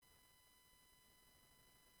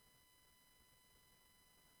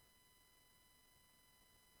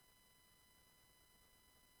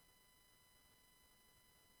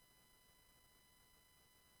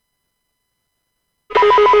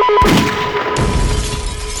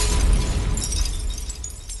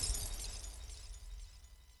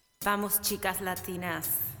Vamos chicas latinas,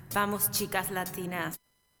 vamos chicas latinas,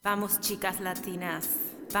 vamos chicas latinas,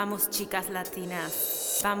 vamos chicas latinas,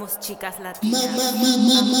 vamos chicas latinas,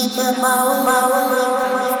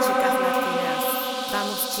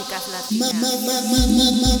 vamos chicas latinas, vamos chicas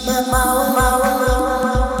latinas.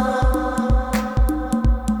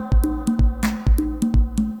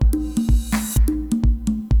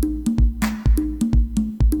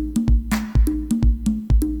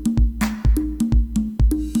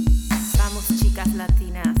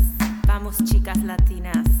 Vamos chicas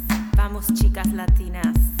latinas, vamos chicas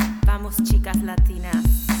latinas, vamos chicas latinas,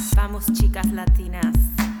 vamos chicas latinas,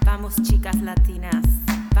 vamos chicas latinas,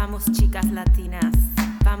 vamos chicas latinas,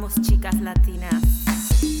 vamos chicas latinas.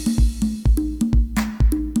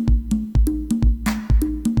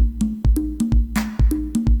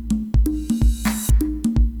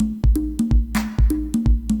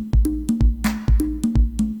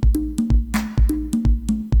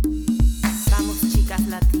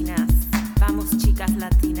 Vamos chicas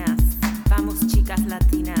latinas, vamos chicas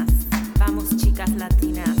latinas, vamos chicas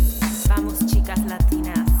latinas, vamos chicas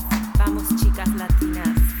latinas, vamos chicas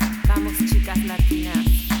latinas, vamos chicas latinas,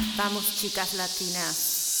 vamos chicas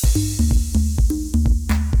latinas.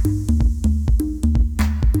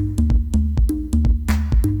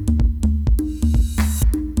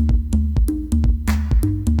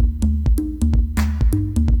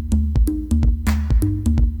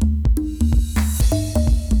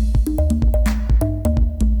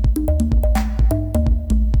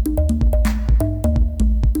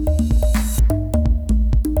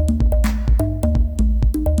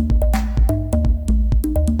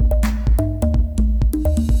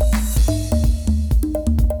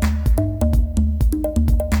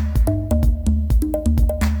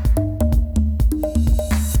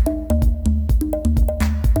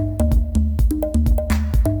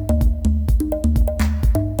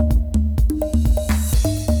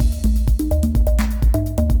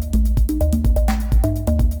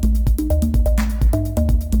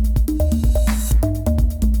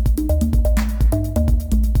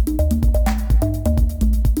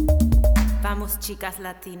 Chicas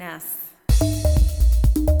latinas.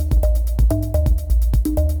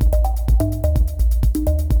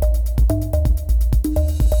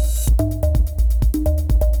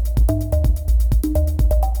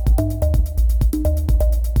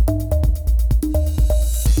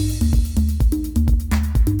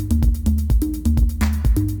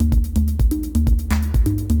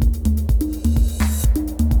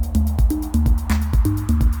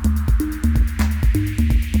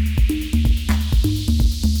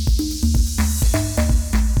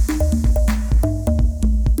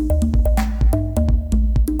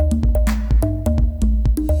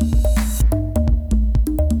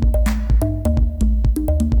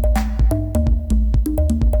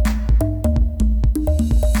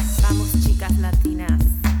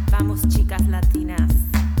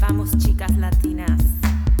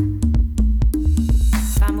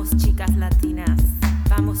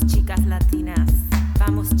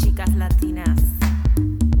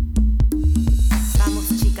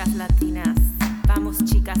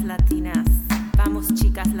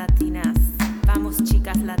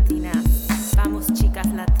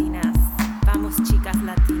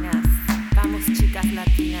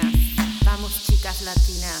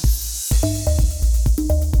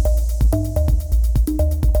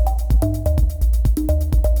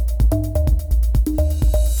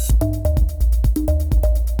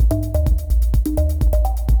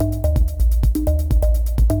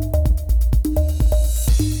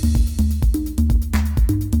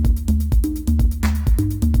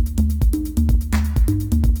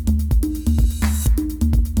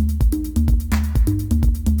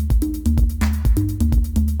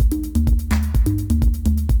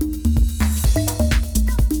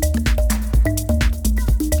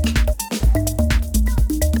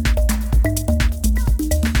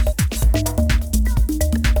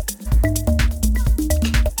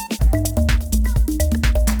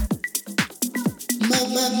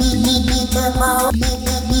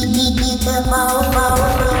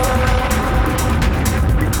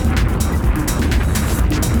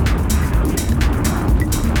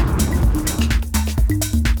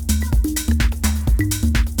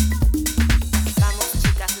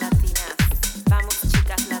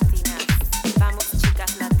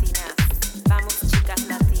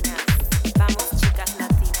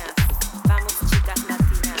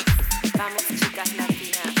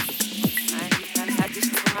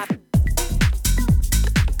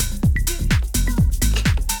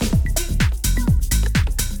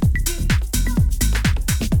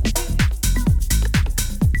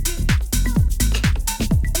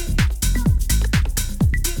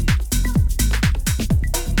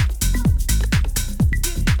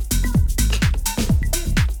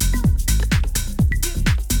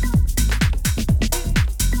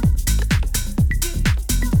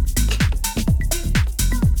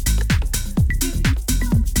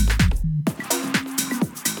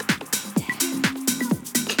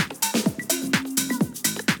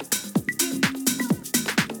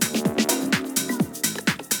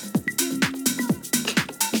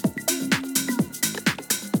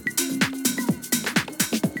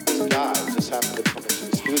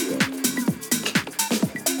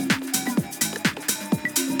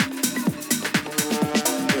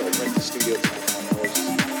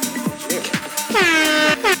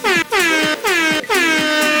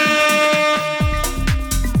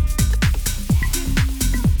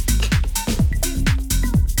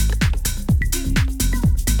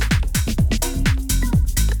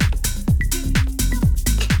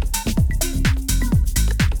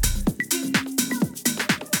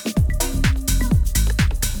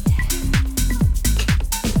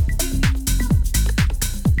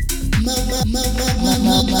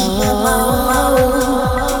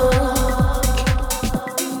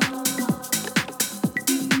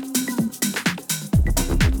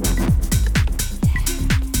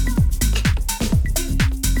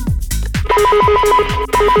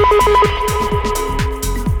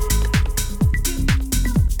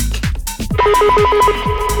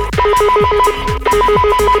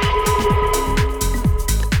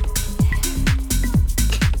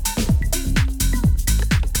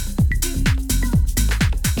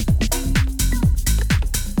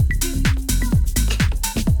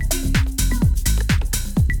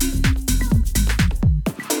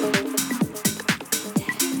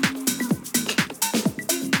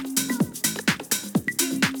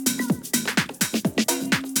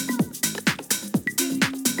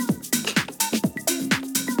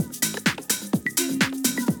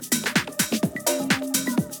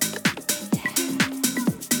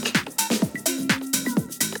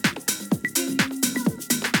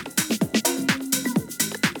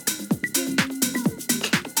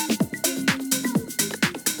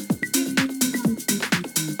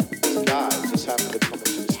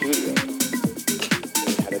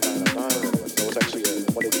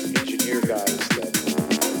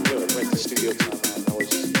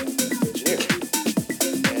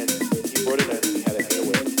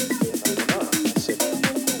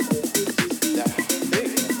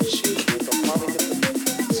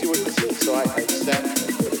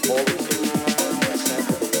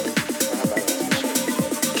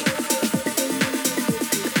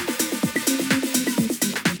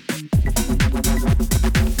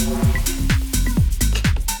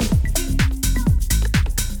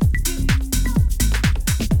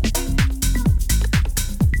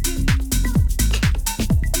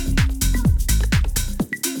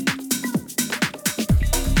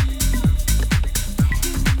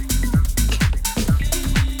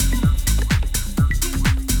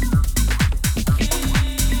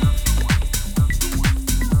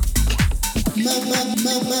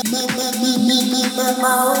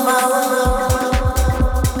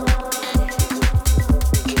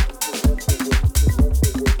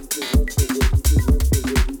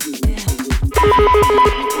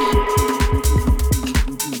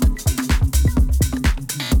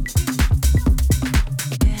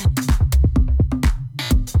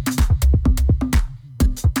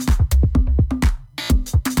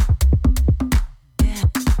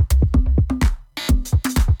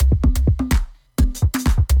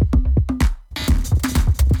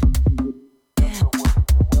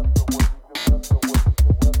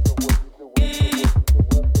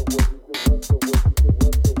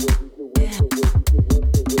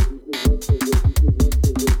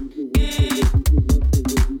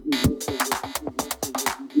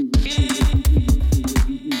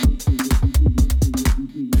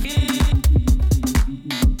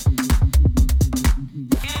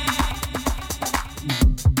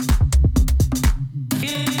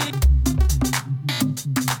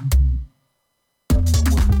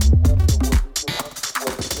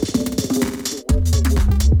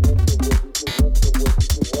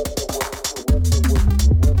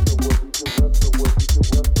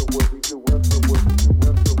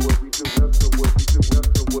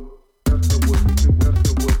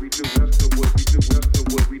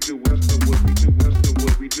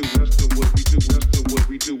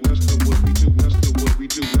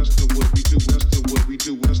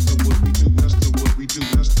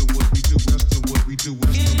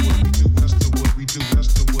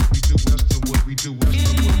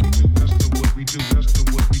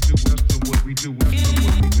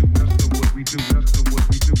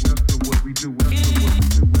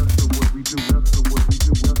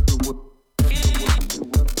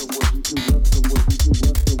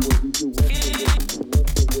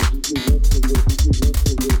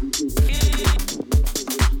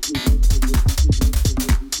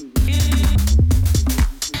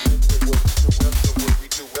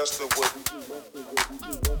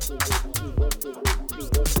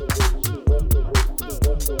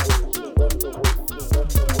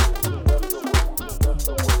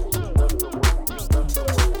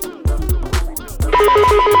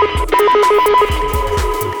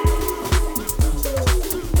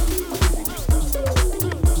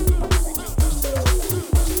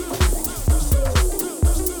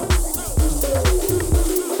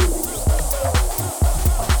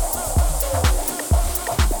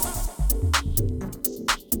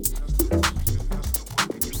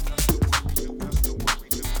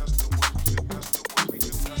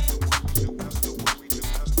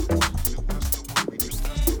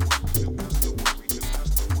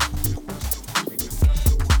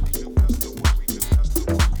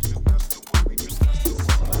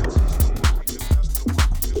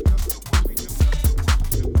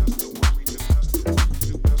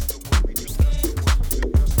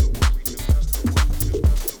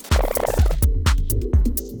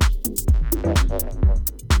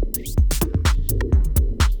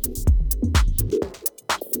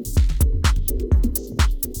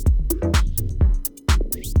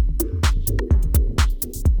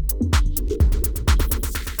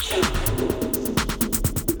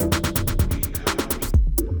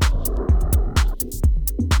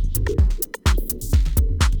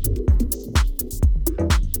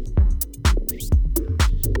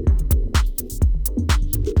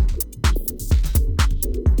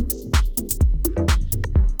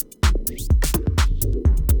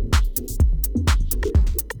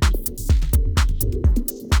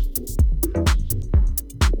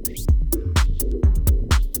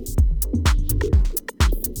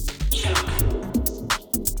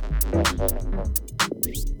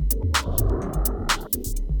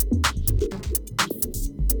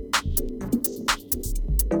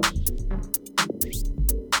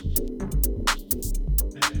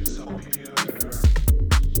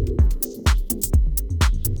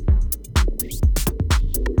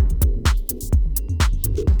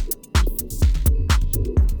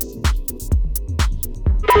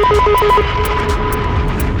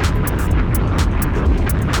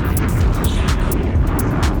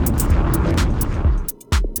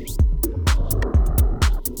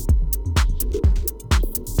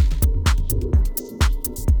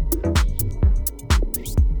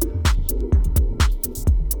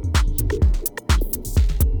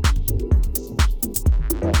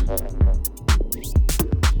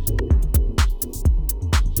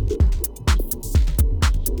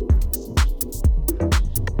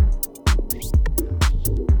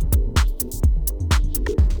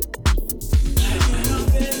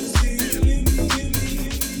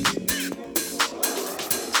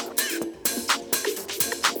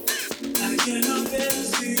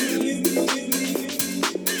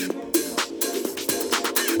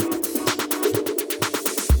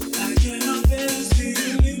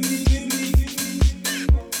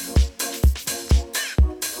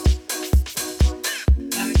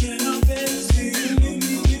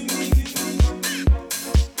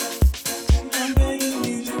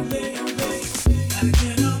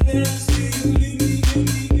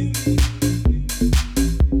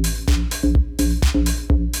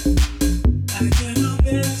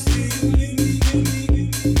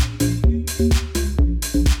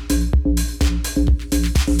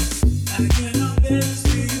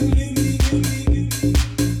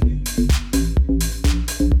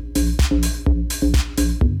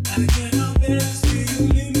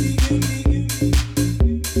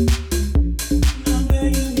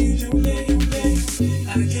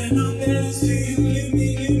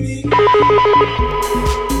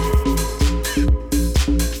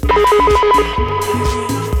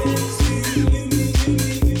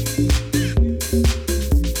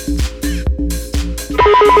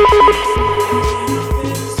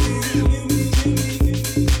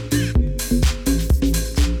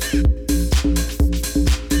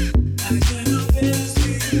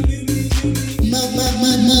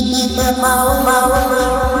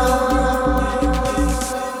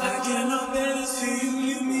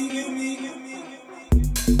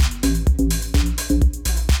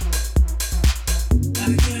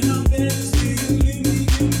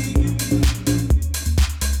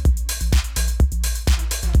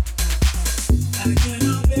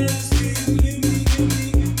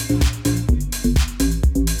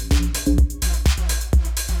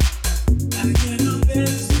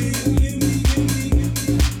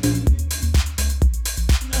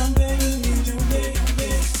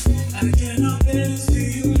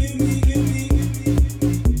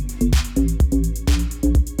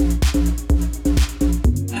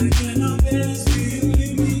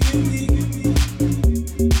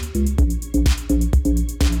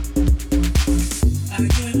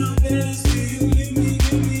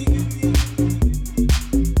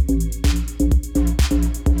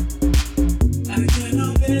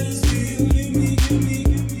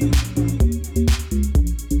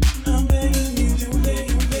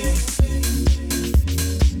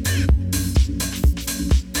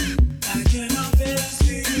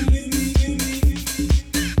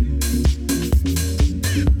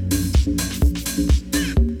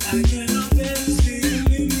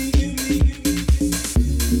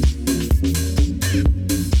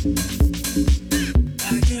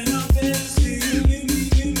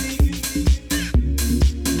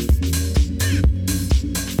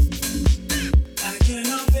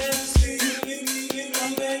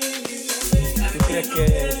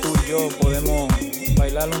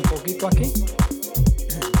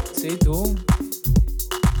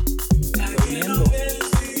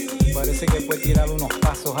 Parece que puede tirar unos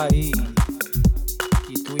pasos ahí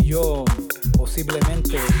y tú y yo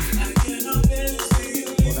posiblemente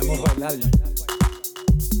podemos bailar.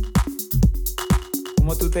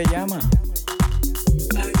 ¿Cómo tú te llamas?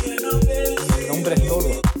 Mi nombre es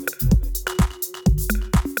todo.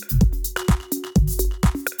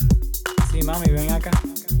 Sí, mami, ven acá,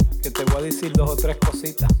 que te voy a decir 2 o 3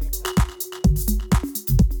 cositas.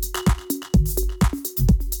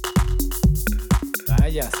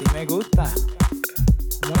 Vaya, sí me gusta.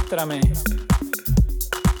 Muéstrame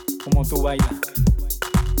cómo tú bailas.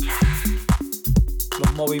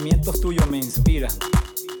 Los movimientos tuyos me inspiran.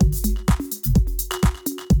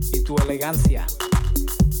 Y tu elegancia.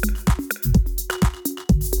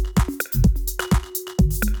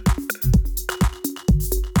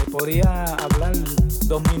 Te podría hablar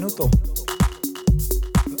 2 minutos.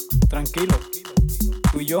 Tranquilo.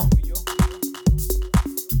 Tú y yo.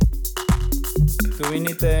 Tú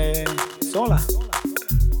viniste sola.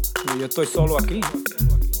 Y yo estoy solo aquí.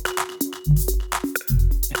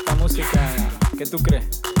 Esta música, ¿qué tú crees?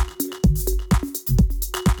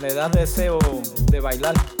 ¿Le das deseo de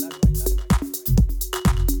bailar?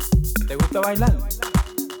 ¿Te gusta bailar?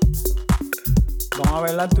 Vamos a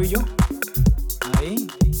bailar tú y yo. Ahí,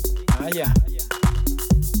 allá.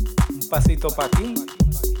 Un pasito para aquí,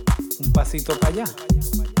 un pasito para allá.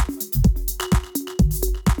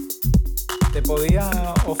 Te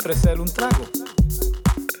podía ofrecer un trago.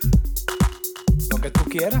 Lo que tú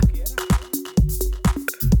quieras.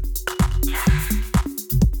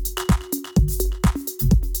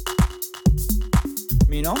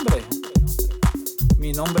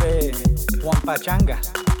 Mi nombre es Juan Pachanga.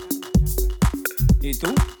 ¿Y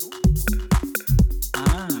tú?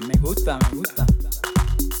 Ah, me gusta.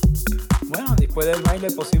 Bueno, después del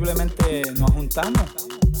baile posiblemente nos juntamos.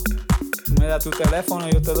 Tú me das tu teléfono,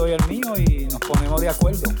 yo te doy el mío y nos ponemos de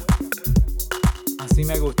acuerdo. Así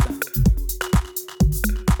me gusta.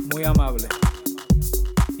 Muy amable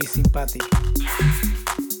y simpática.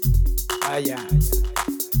 Allá.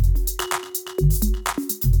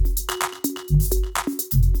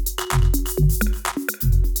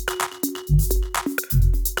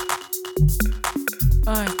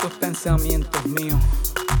 Ay, estos pensamientos míos,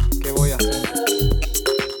 ¿qué voy a hacer?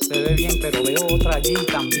 Se ve bien, pero veo otra allí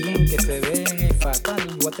también que se ve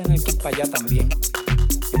fatal. Voy a tener que ir para allá también.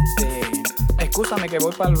 Excúsame que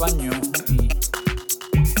voy para el baño y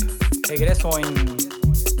regreso en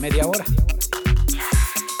media hora.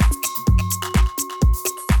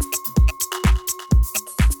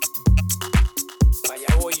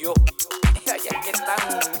 Allá voy yo. Allá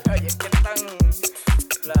es que están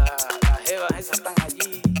las jevas esas están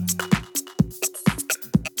allí.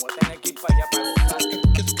 Voy a tener que ir para allá para gozar.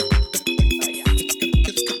 Allá.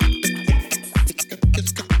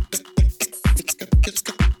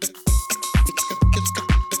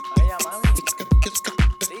 Vaya, mami.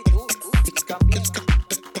 Sí, tú también.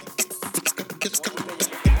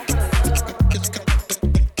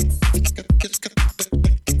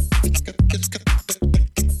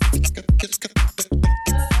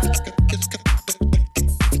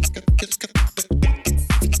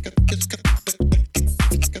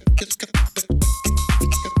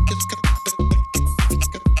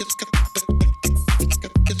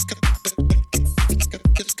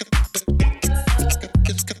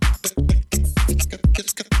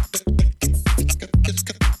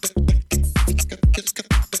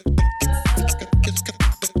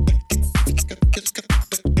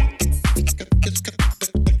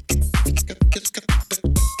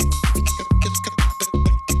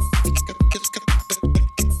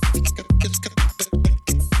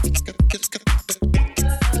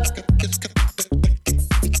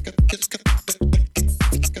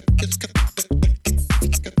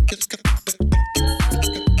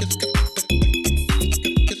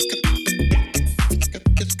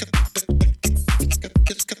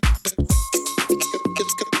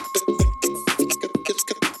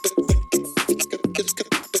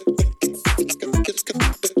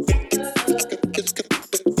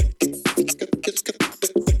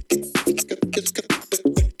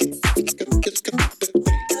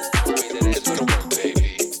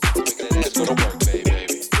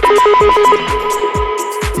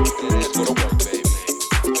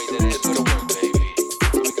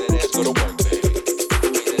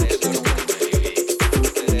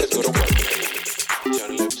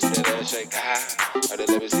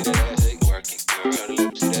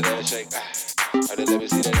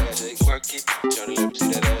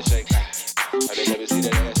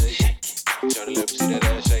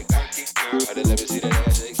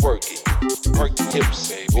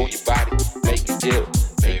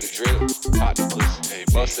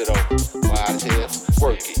 Bust it open, wide as hell,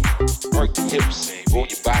 work it, work the hips, move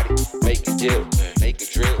your body, make it dip, make it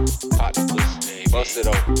drip, pop the pussy, bust it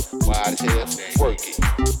open, wide as hell, work it,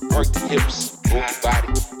 work the hips, move your body,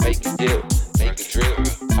 make it dip, make it drip,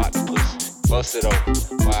 pop the pussy, bust it open,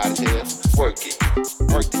 wide as hell, work it,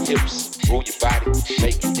 work the hips, move your body,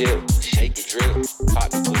 make it dip, make it drip, pop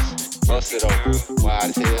the pussy, bust it open, wide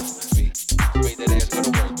as hell, make that ass go to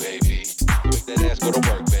work, baby, make that ass go to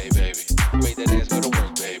work, baby, make that ass go to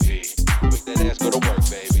work, baby, make that ass go to work,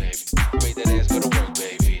 baby, make that ass go to work,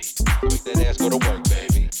 baby, make that ass go to work,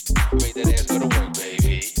 baby, make that ass go to work,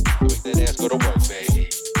 baby, make that ass go to work, baby.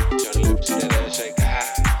 Turn the lips, see that ass shake, ah.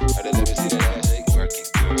 Let me see that ass shake, work it.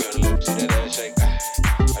 Turn the lips, see that ass shake, ah.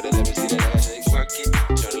 Let me see that ass shake, work it.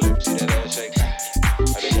 Turn the lips, see that ass shake, ah.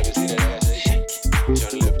 Let me see that ass shake.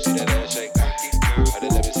 Turn the lips, see that ass shake, ah.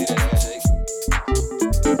 Let me see that ass shake.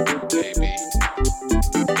 Baby, baby,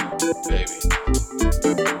 baby,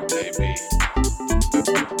 baby, baby,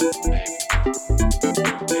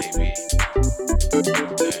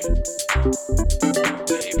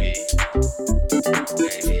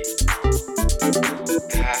 baby,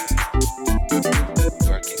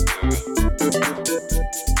 work it, girl.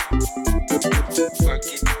 Work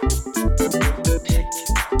it.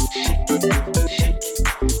 Shake it, shake it,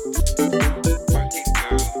 work it,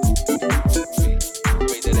 girl.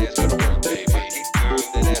 Make that ass go to work, baby. Make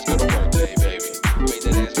that ass go to work, baby. Make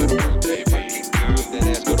that ass go to work, baby. Make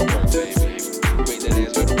that ass go to work, baby. Make that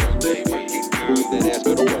ass go to work, baby. Make that ass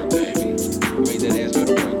go to work, baby. Make that ass go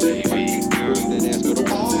to work, baby. Make that ass go to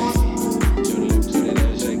work, baby. Turn the lips, see that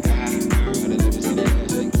ass shake, ah. Let me see that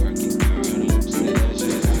ass shake, work it. Turn the lips, see that ass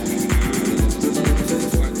shake, ah. Let me see that ass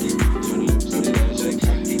shake, work it. Turn the lips, see that ass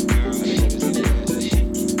shake, ah. Let me see that ass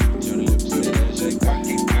shake. Turn the lips, see that ass shake,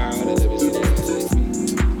 ah. Let me see that ass shake.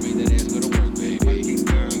 Make that ass go to work, baby. Make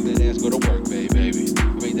that ass go to work, baby.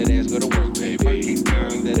 Make that ass go to work, baby.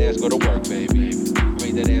 Make that ass go to work, baby.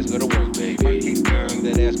 Make that ass go to work, baby. Make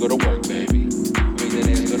that ass go to work, baby. Make that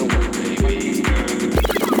ass go to work, baby.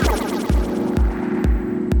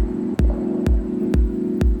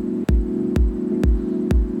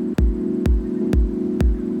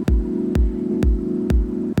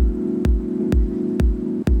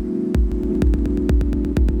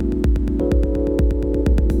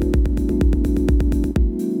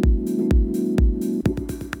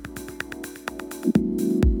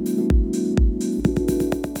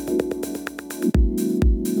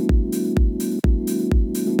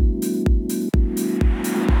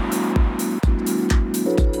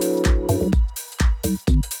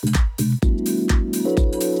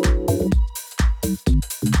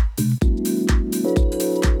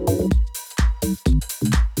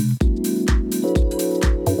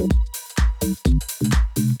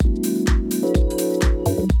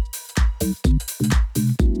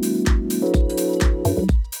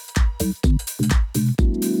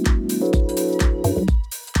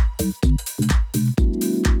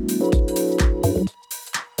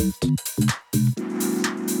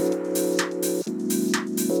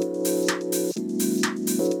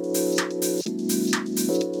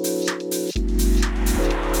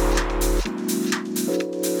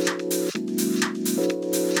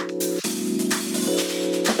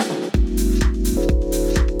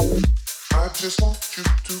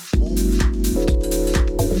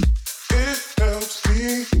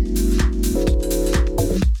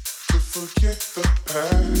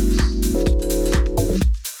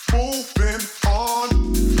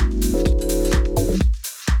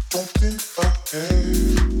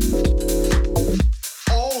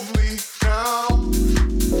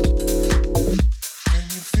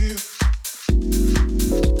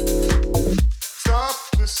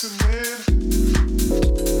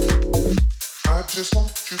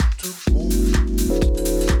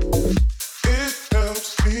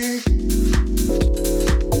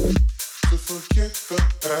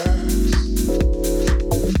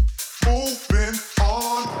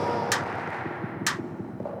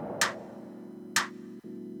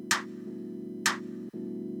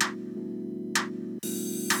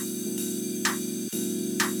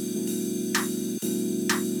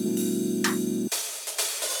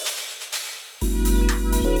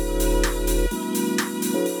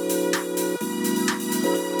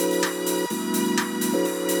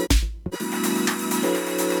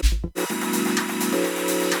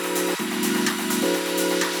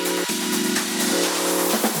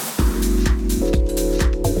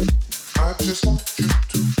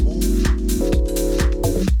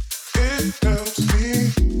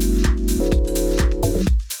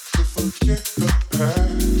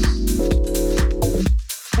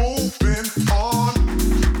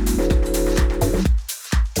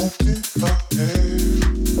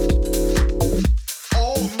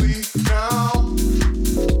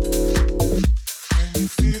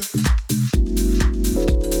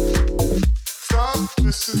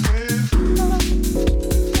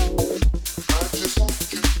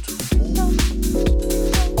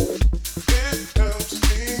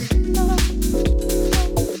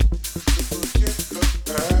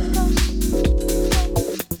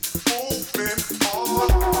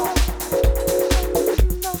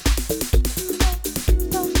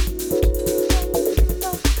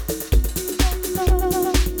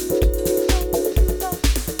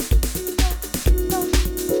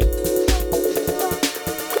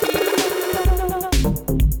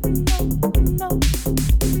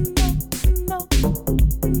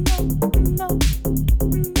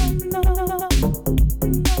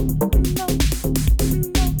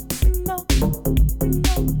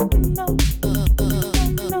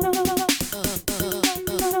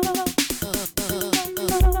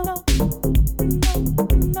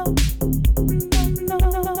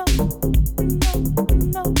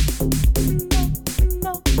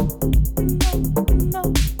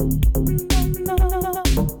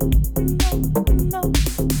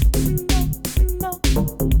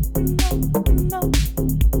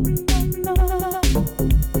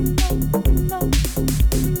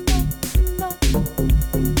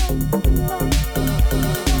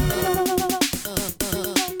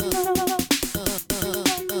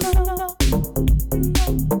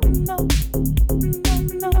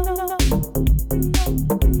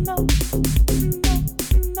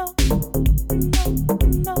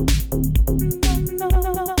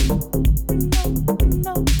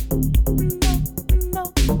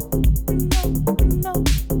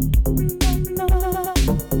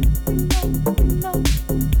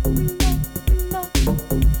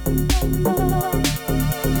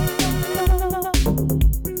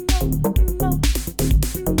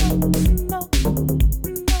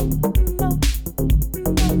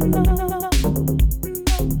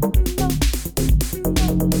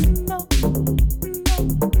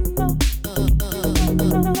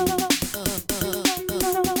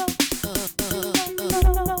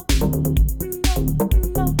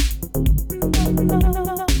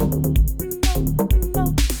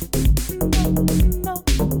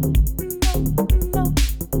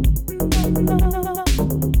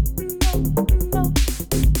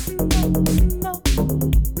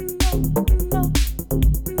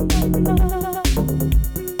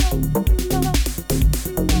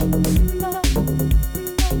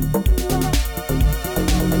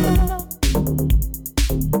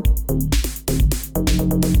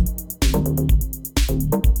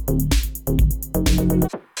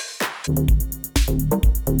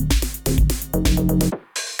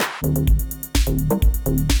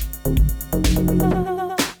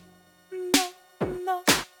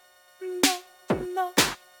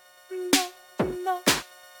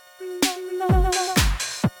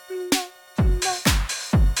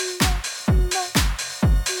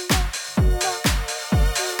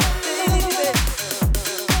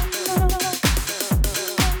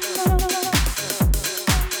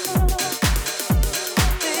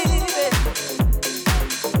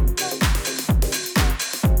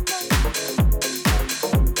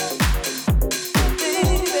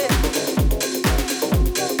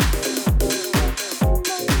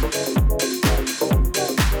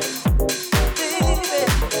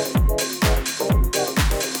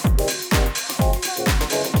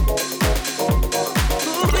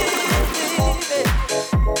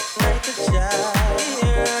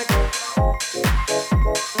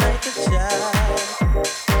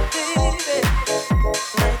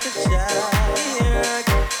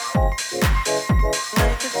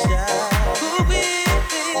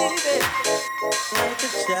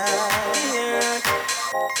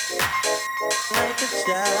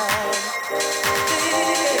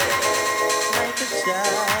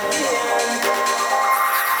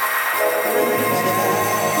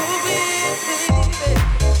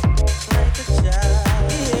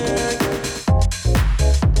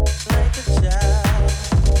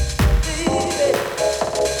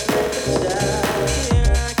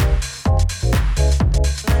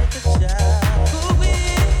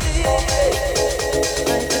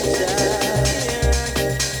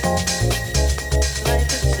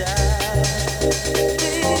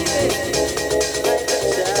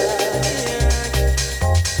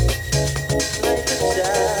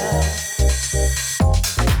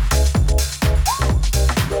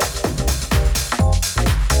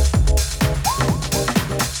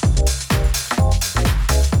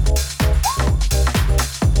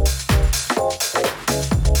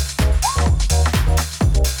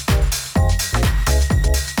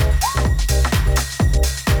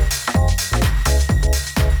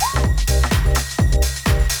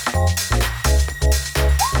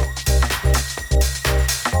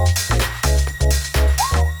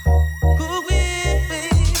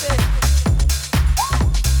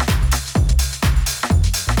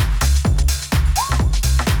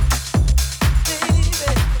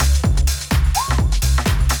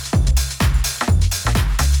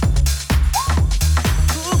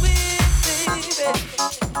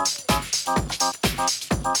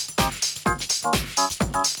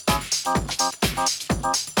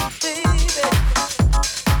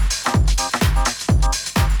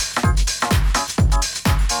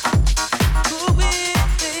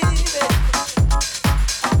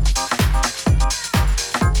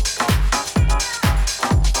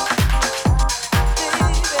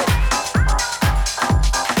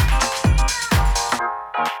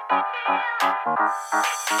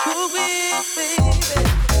 Ooh, baby.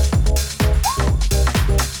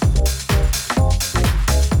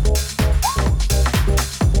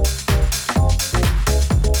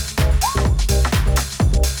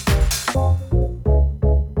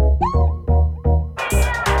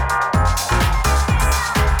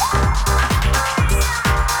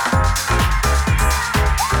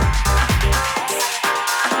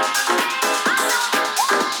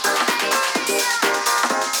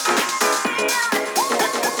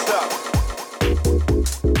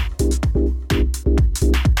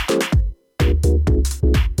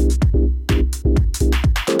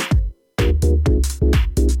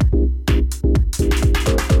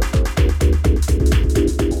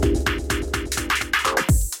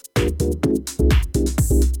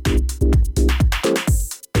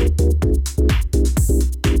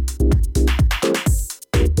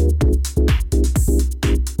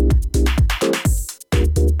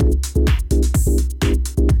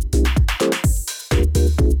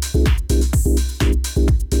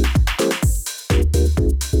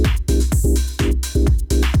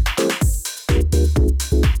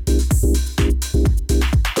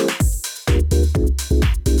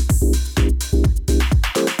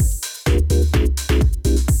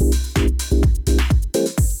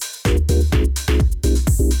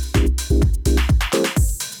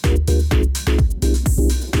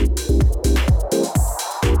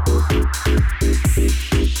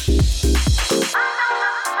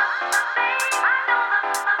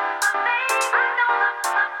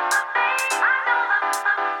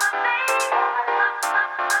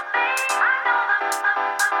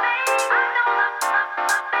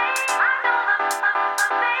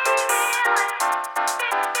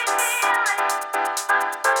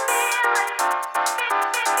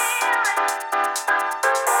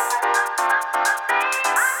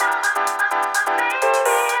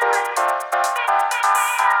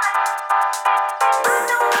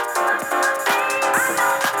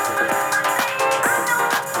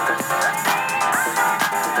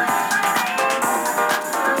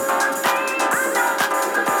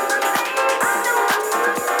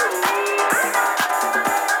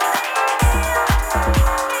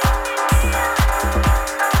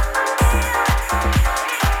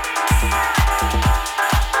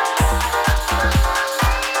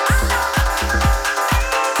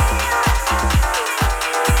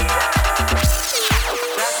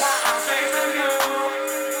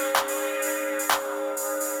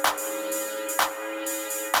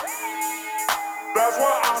 That's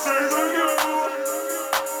what I say to you.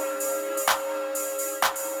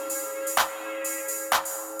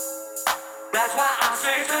 That's why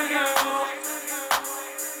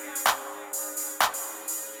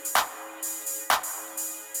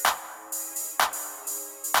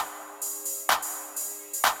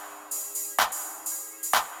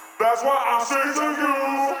I say to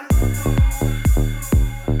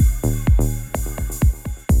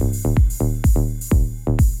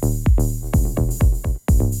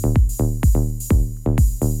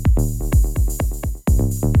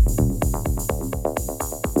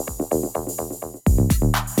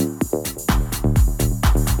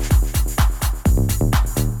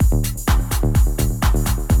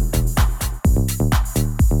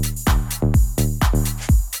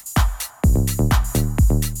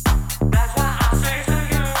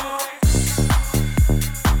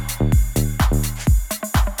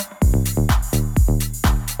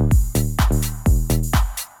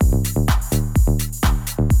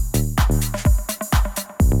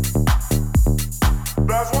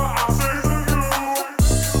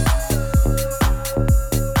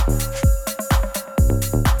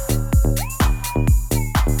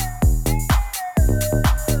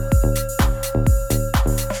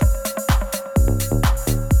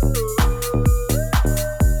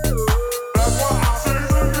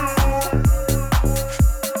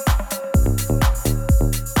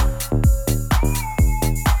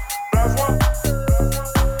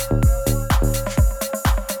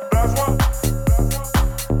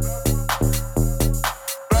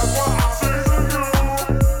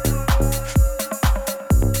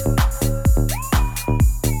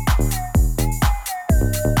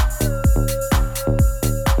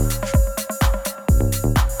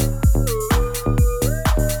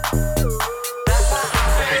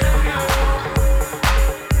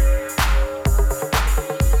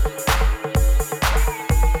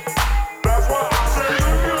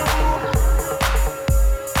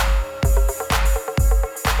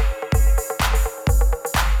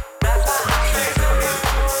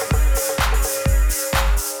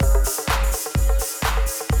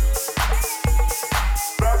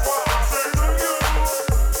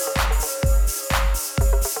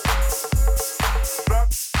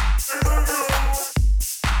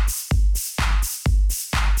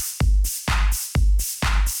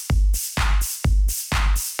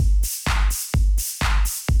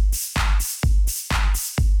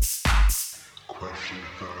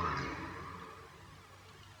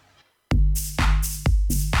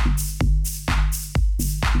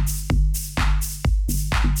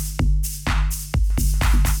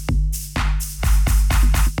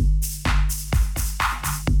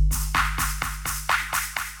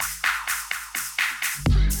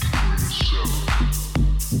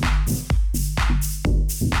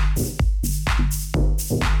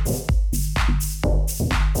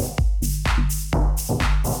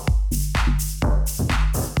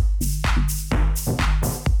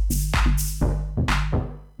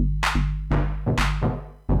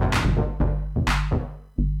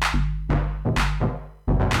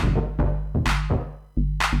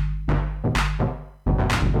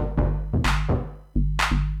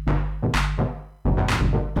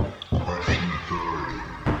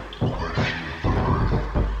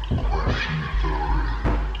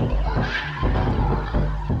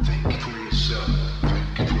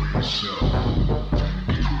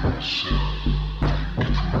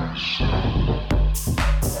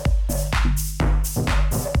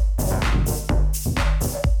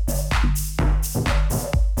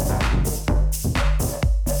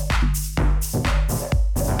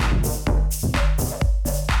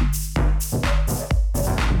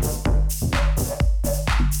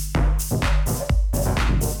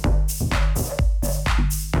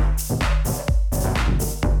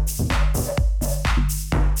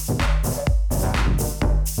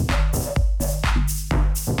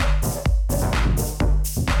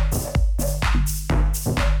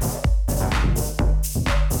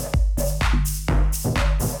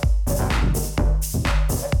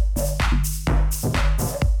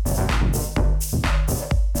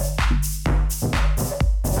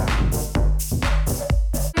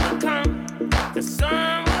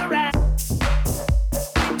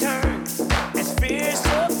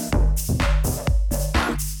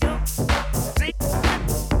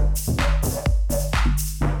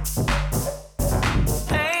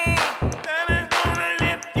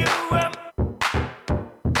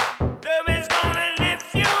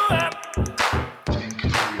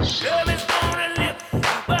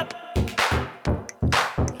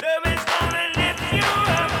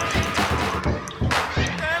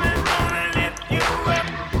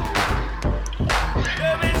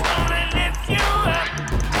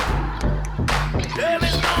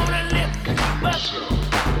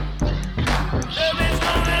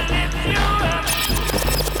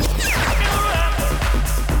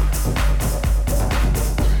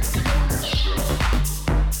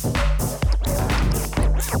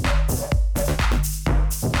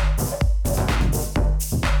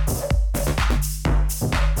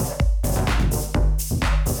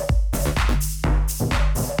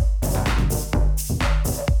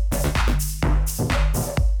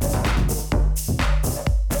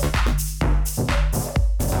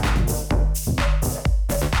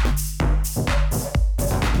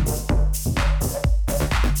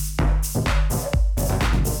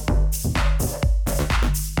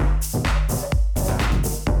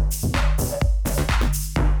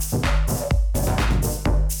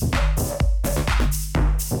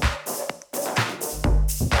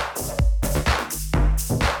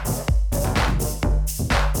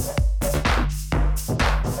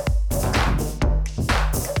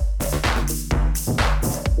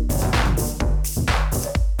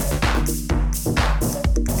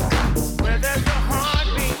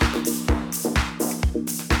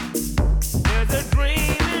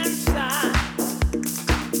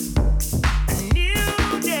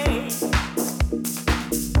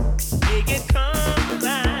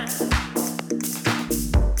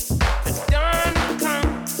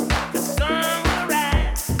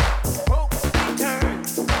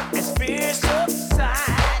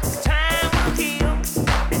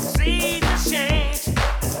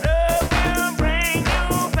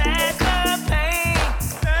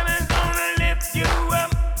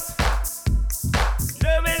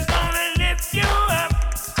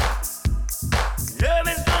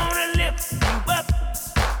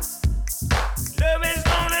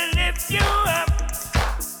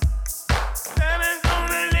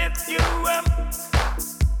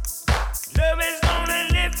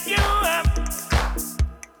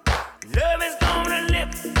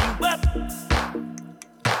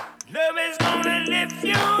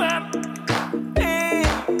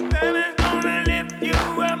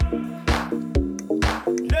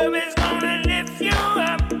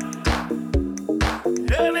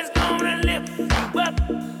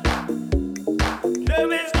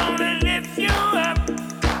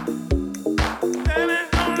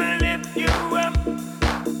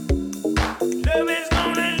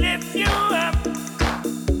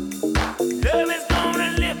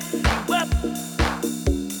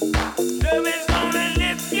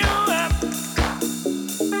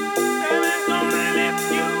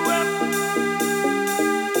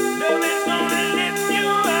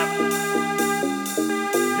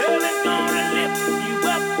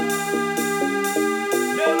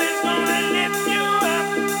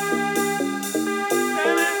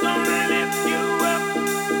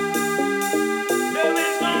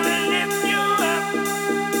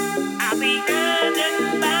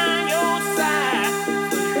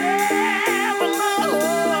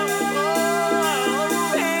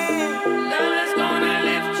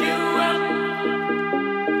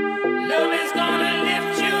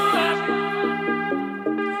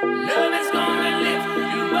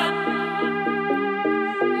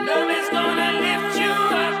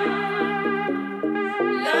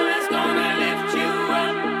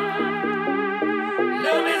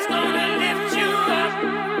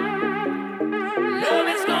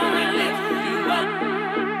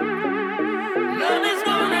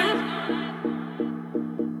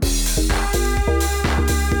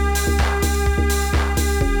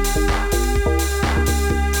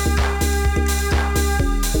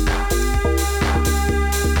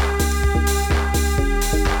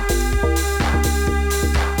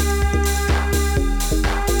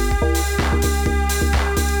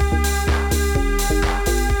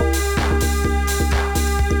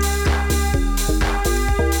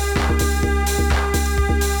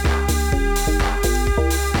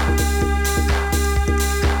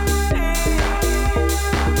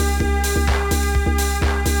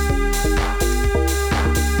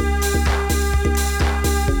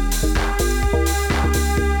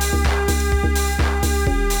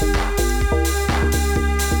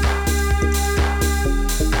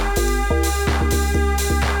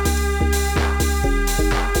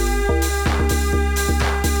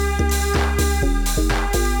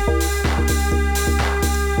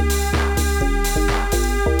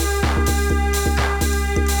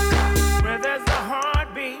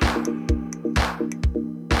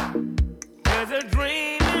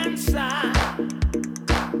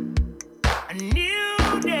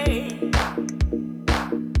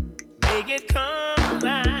make it come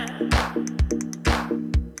alive.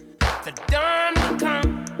 The dawn will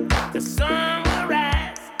come, the sun will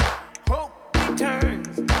rise, hope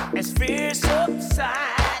returns as fear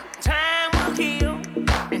subsides. Time will heal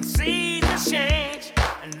and seasons change,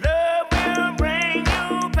 and love will bring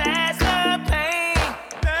you past the pain.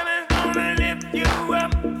 Love is gonna lift you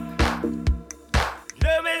up.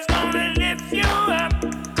 Love is gonna lift you up.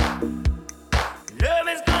 Love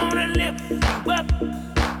is gonna lift you up.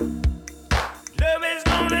 Love is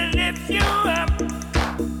gonna lift you up.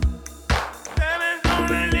 Love is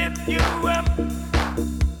gonna lift you up.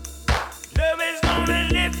 Love is gonna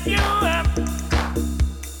lift you up.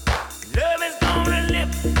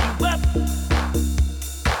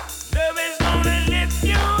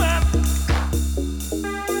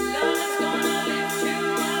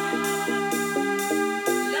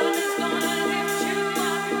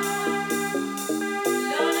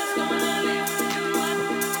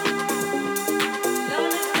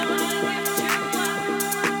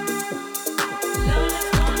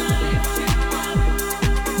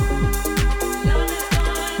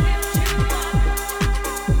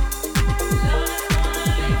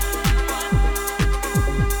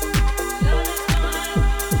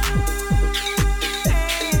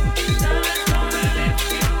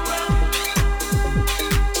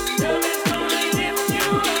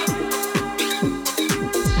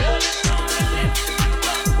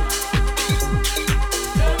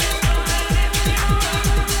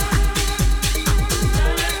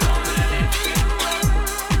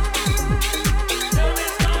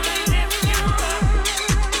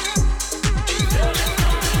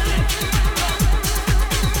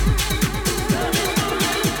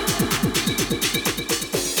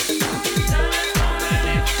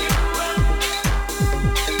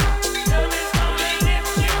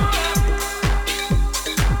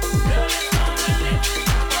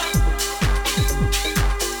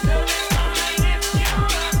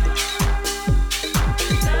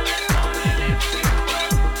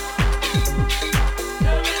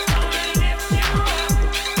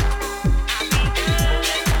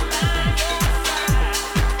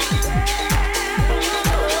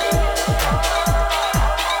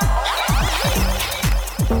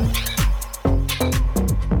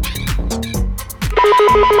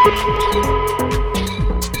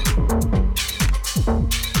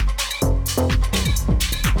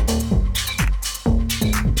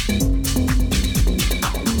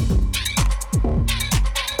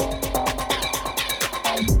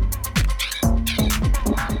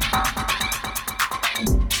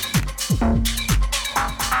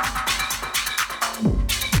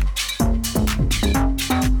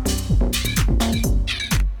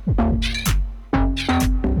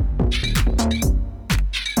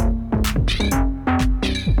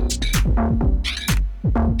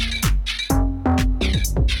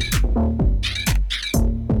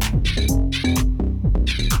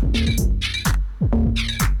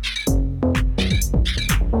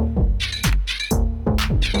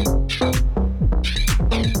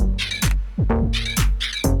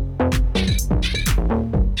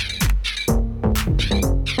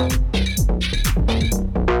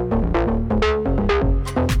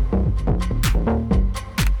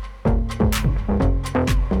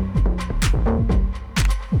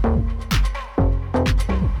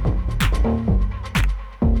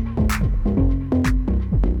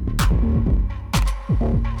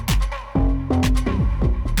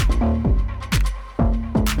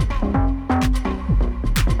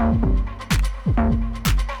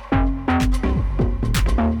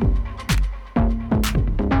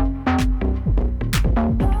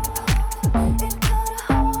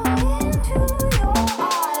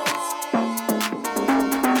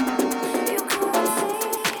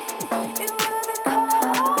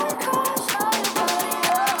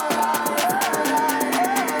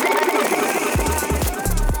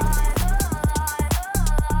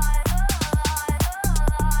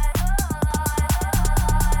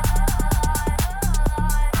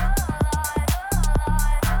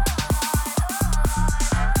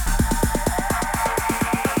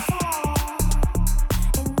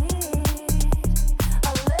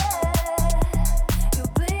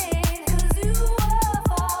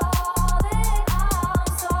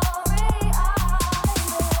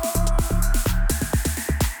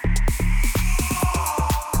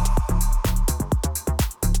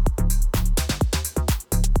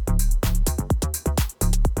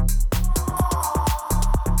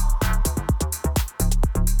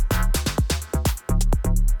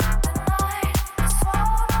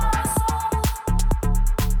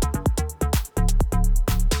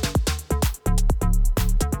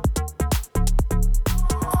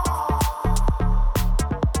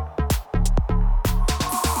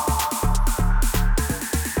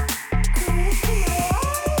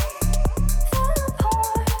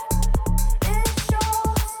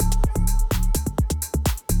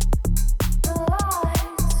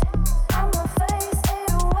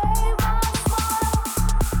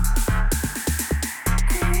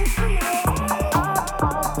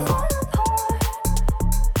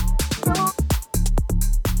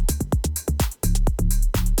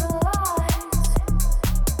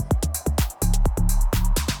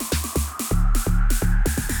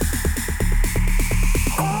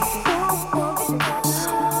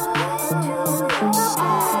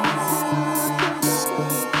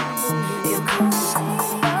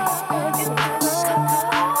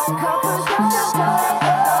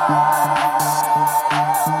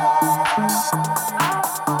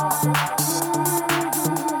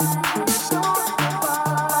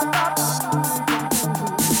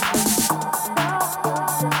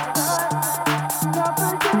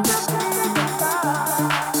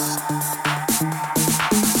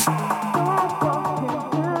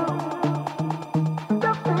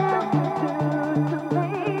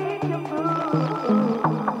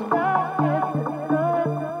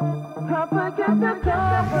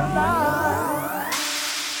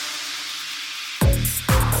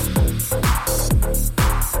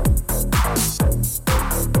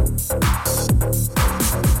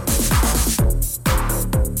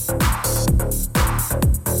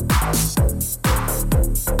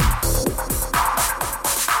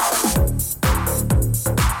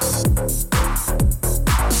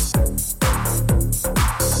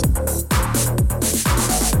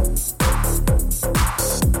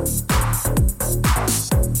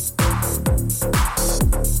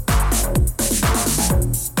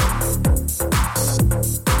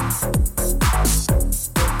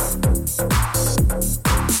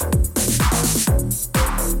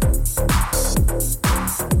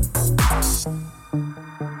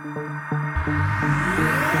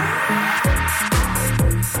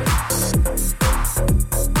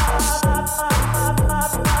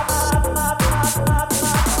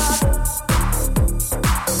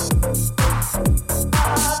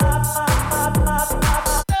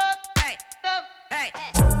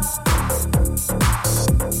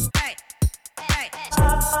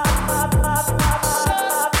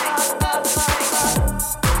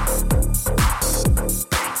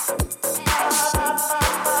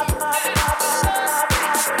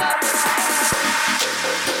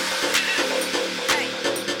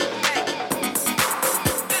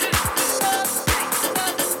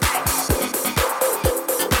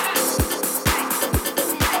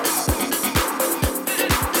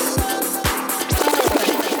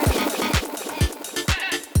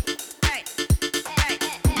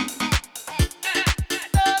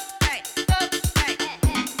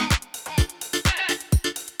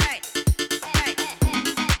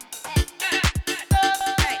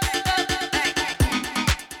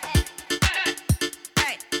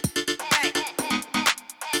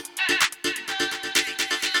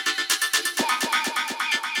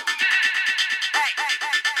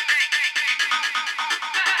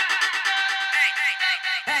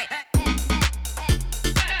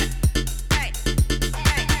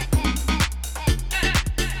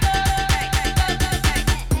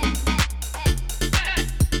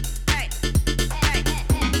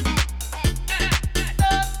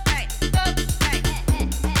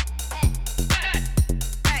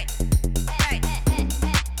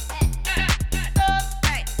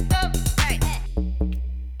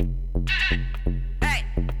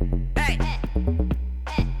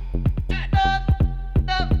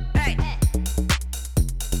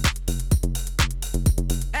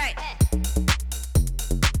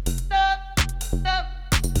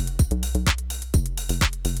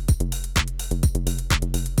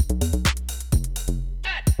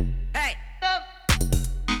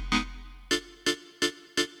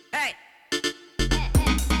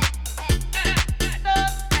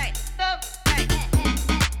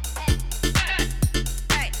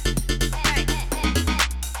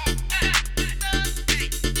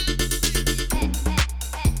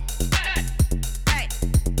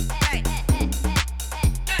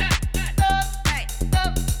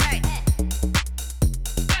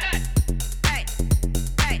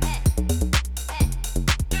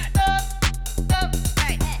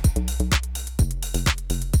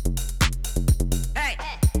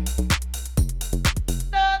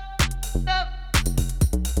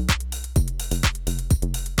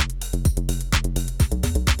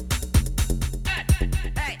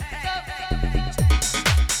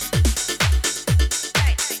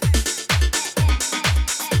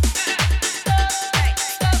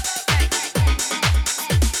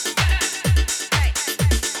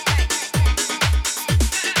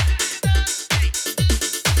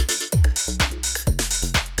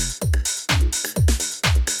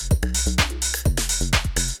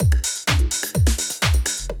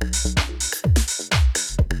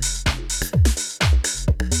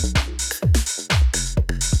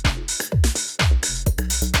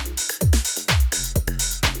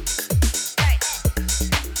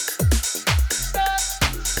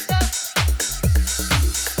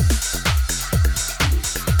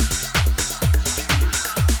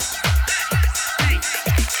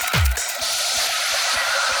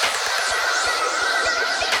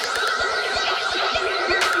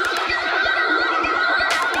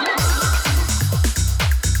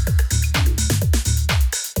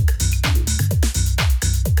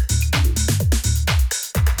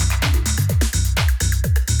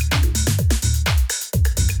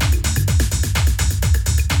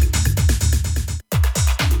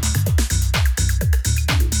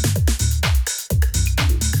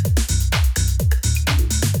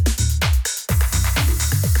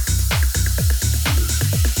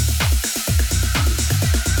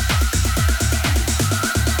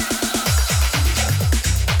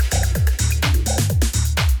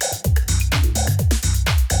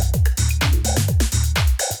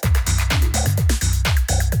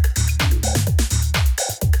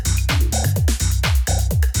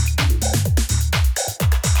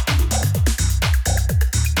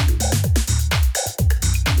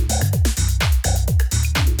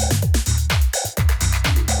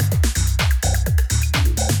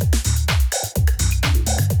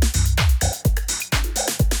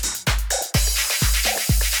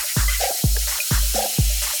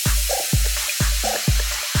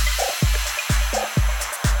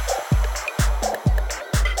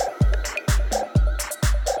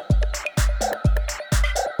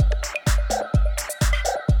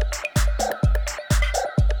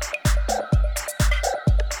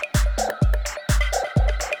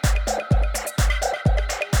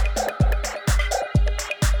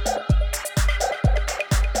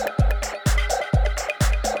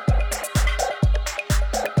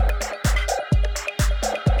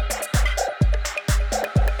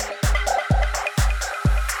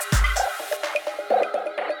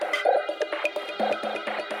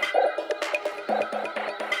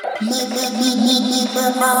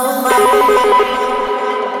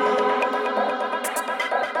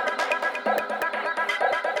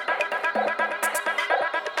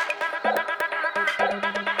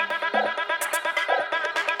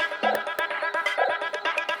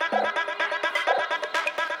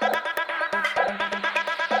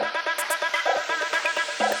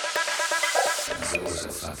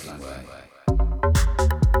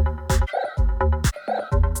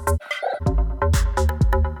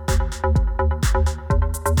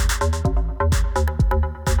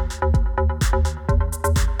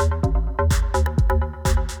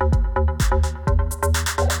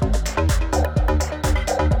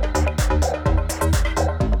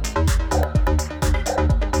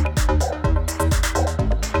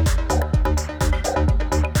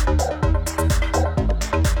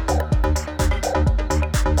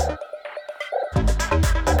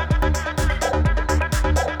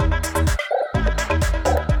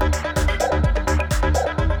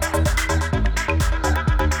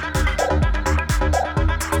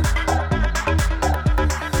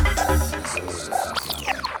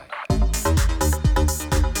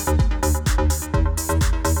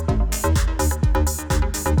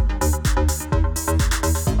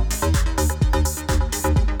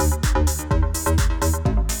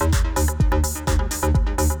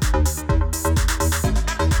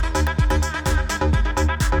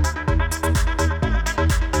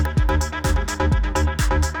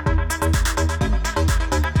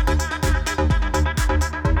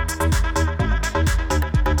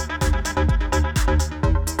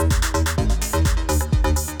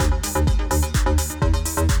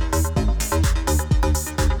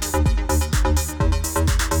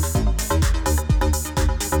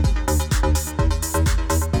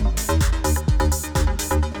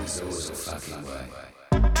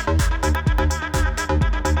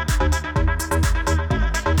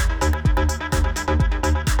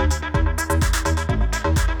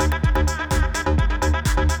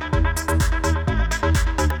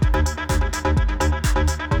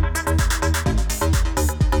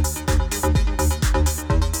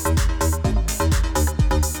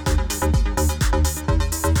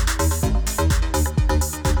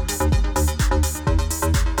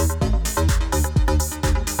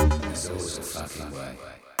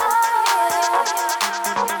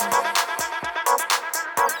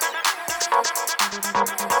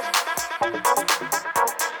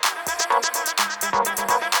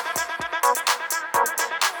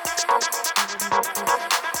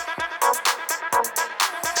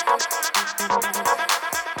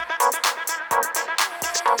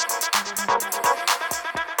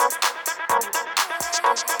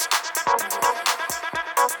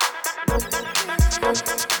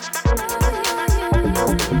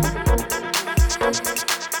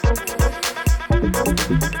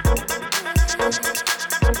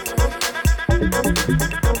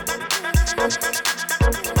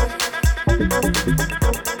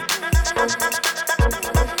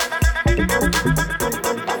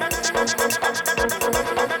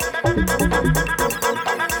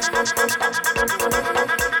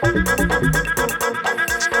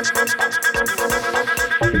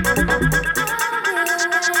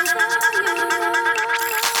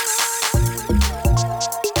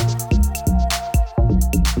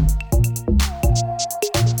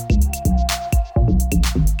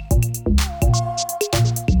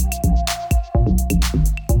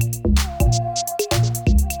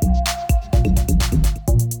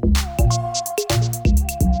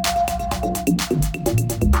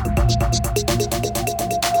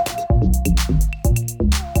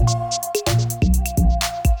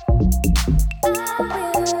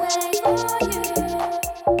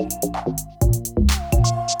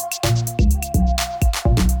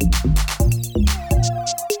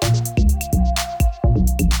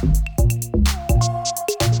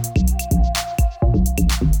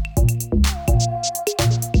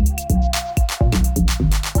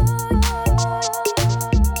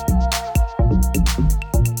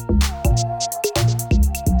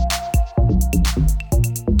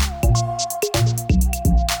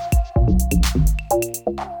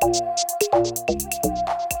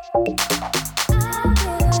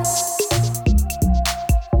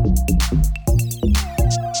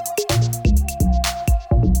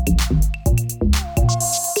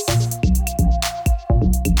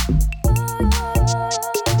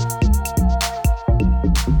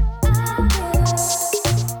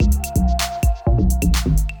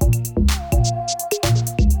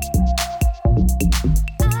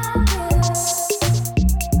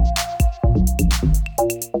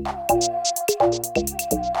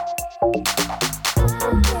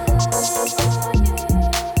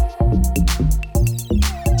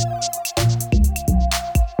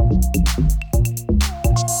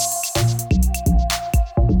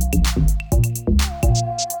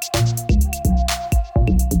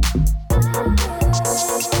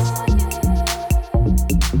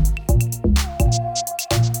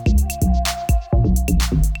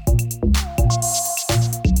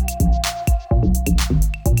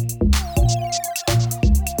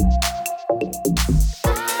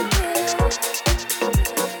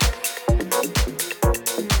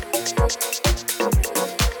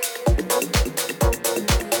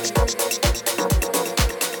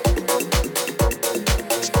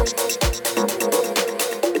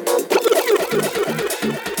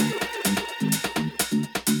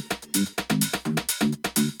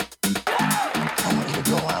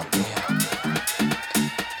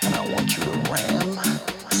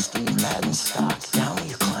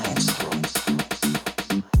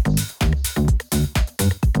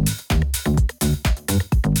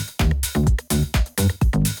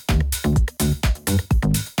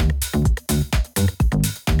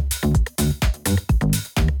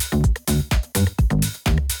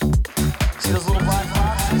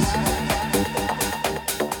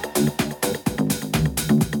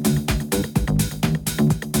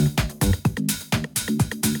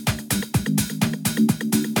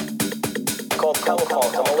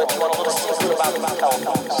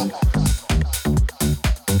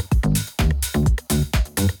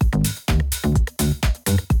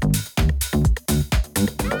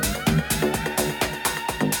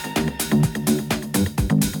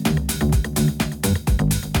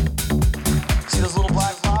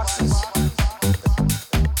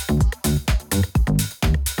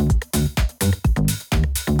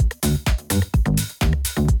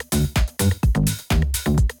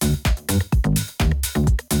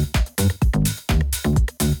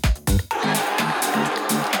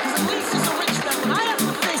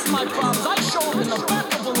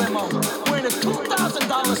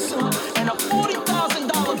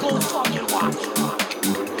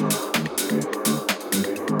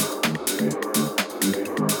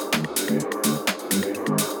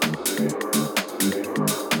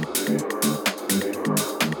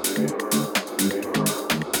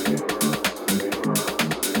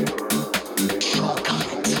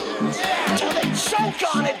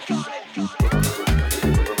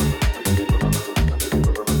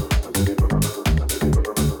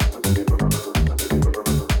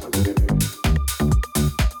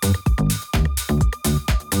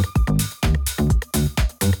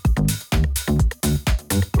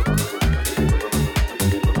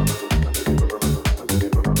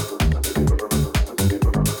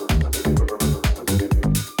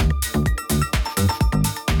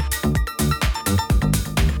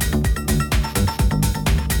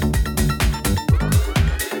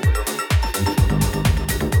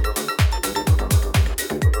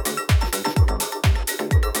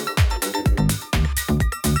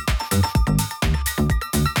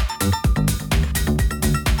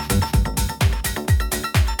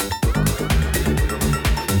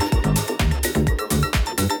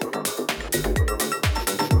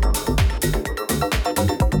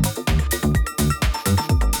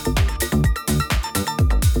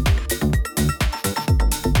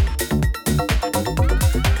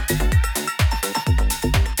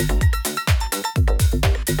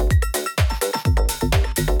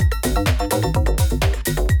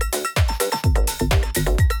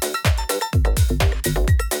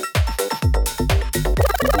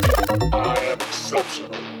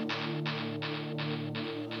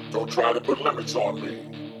 try to put limits on me.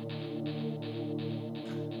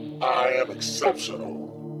 I am exceptional.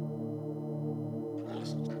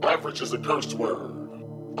 Average is a cursed word.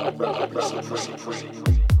 I'd rather be supreme.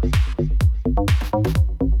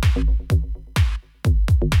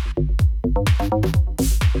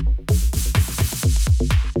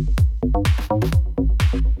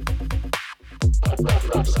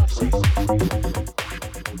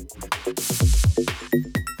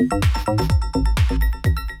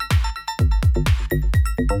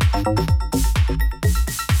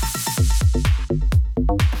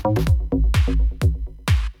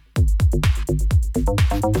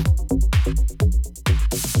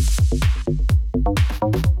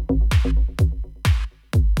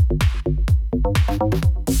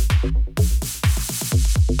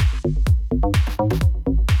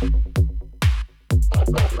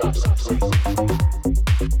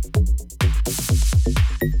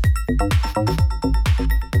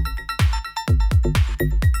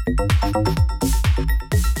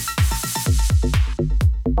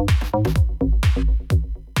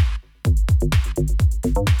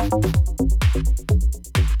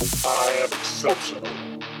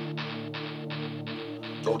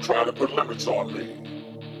 Don't try to put limits on me.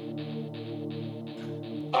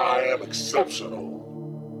 I am exceptional.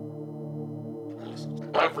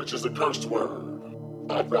 Average is a cursed word.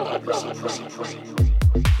 I'd rather be supreme.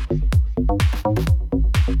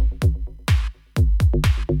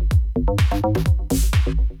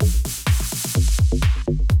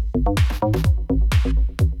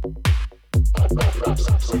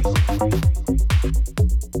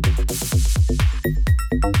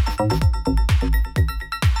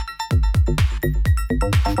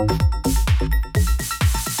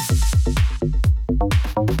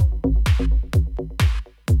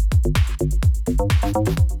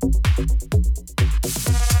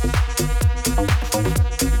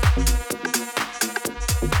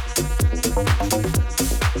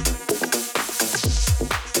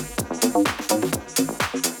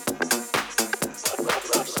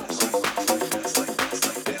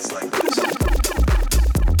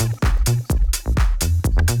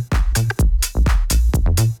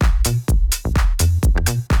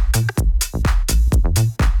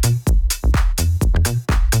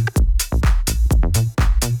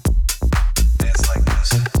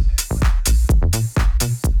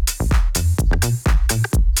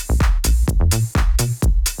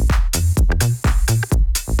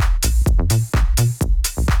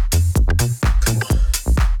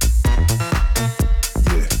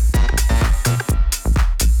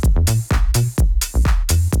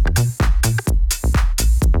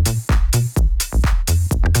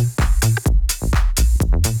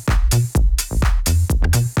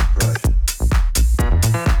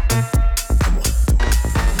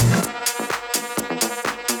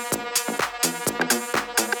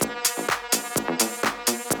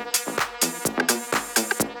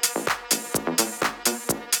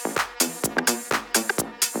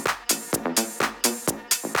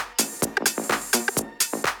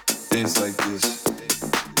 Dance like this,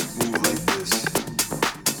 move like this,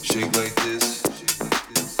 shake like this,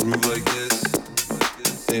 groove like this,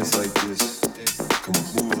 dance like this, come on,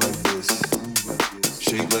 move like this,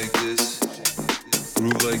 shake like this,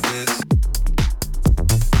 groove like this.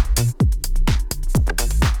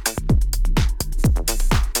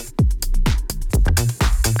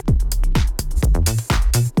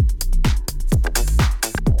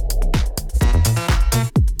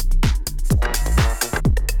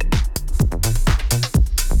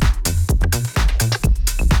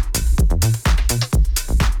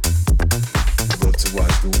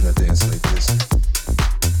 Watch me when I dance like that.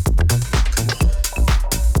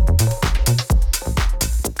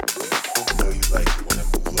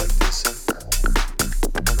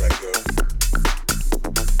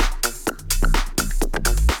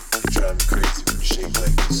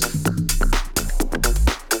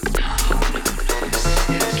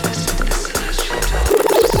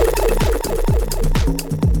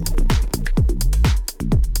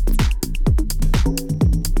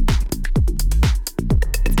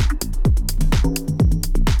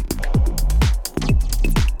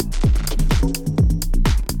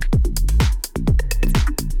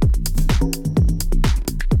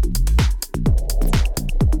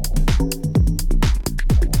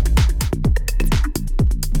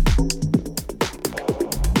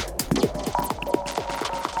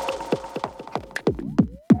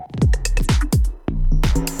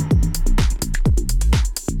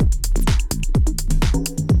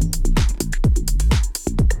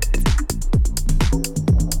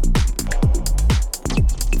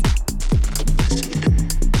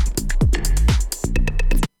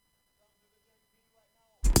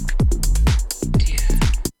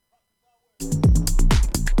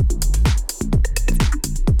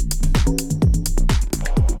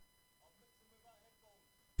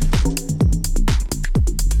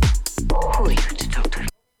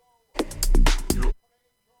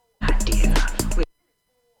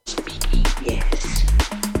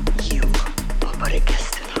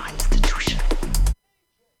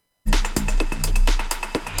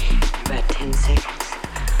 10 seconds,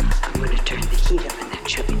 I'm going to turn the heat up in that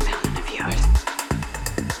chubby melon of yours.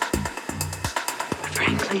 But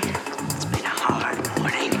frankly, it's been a hard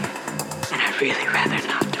morning, and I'd really rather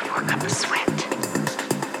not to work up a sweat.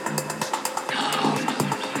 No,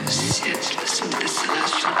 sit, listen to the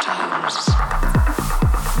celestial tones.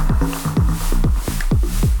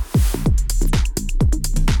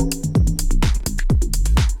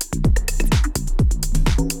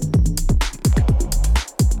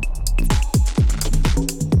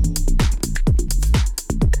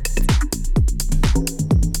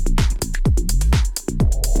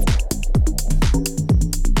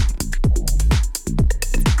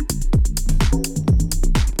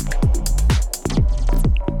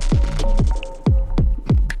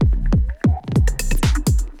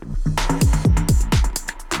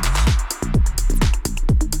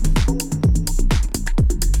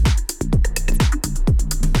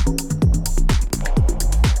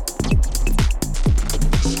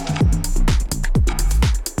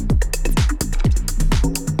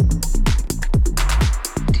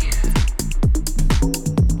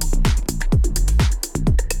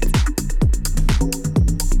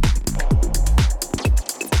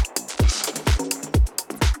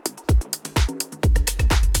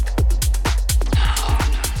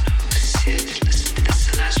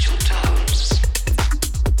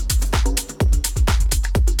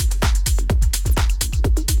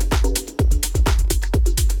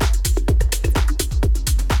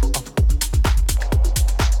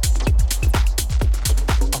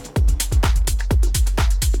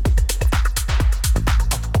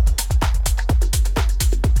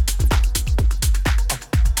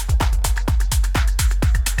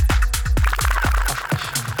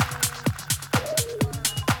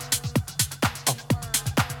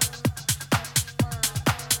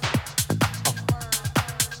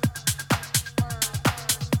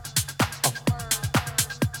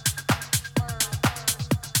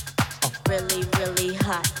 Really, really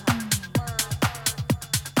hot.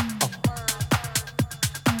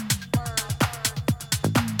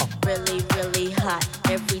 Really, really hot.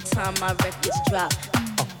 Every time my records drop.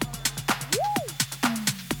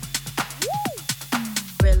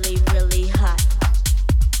 Really, really hot.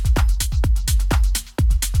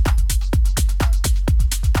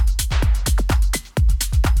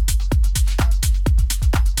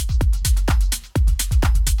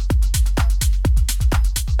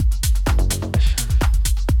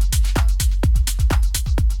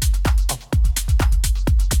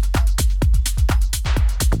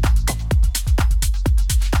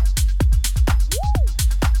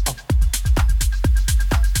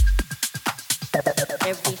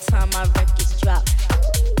 Every time my records drop.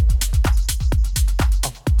 Really, really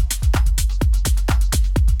hot.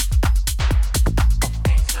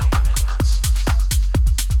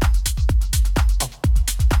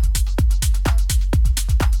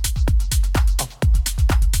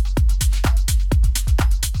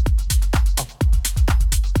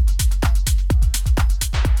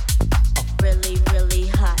 Really, really hot. Really, really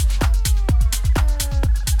hot.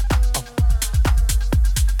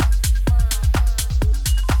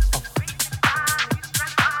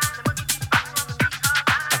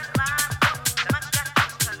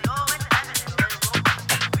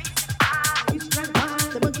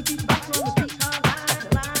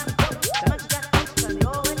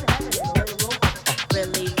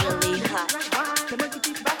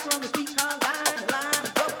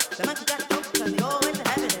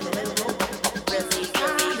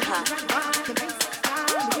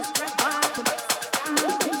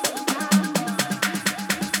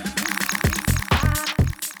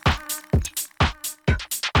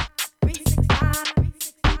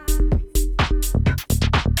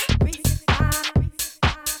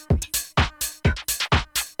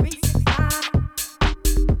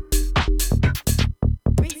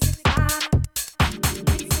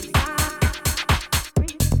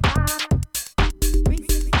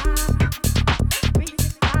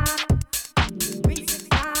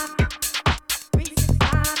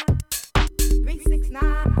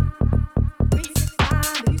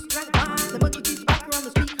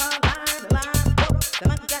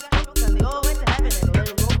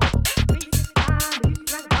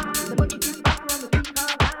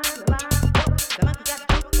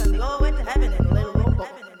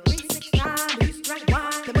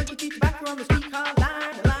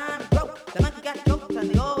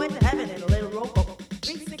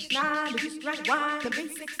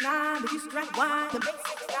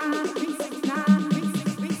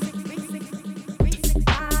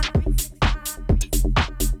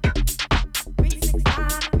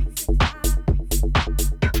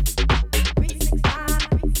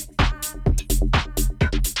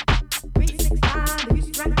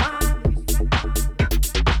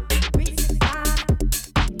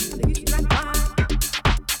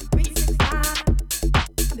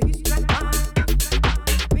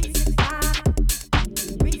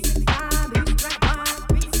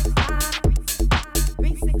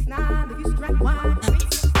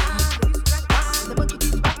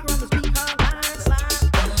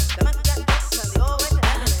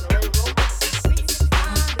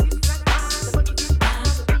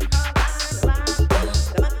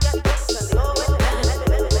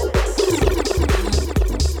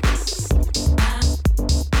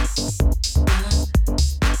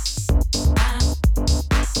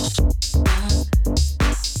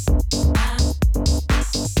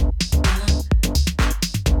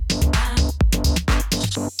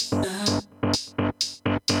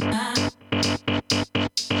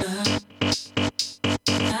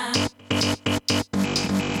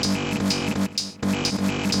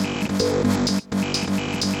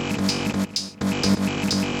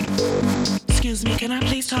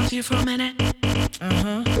 talk to you for a minute?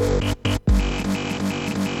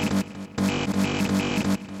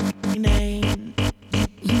 Name.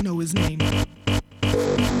 You know his name.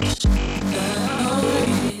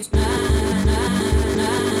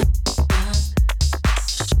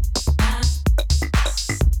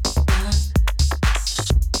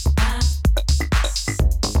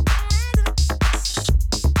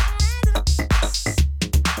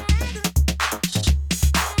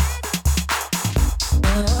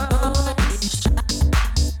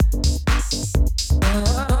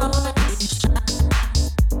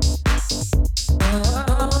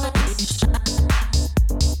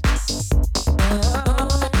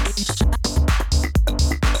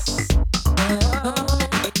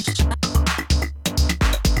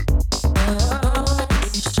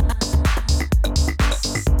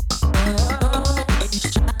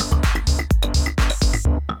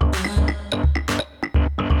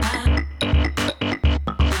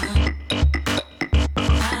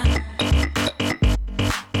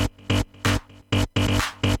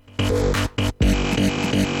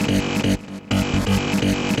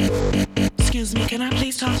 Excuse me, can I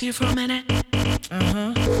please talk to you for a minute?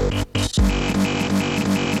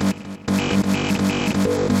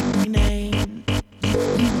 Name.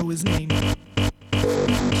 You know his name.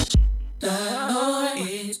 The Lord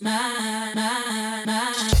is mine.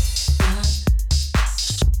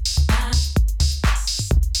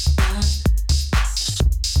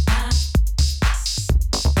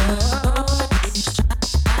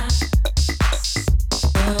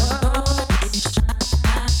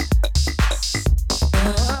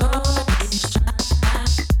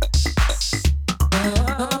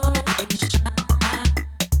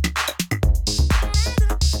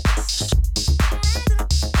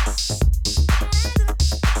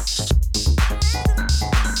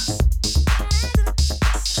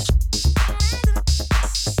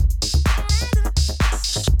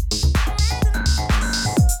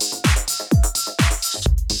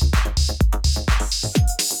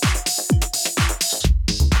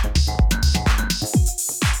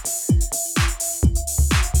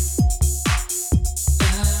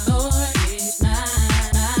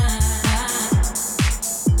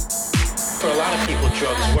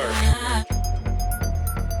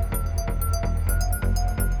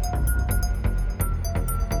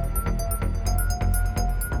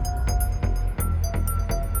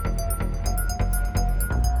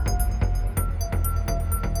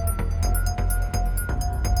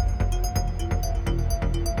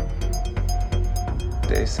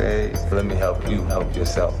 They say, let me help you help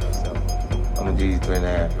yourself. I'm gonna give you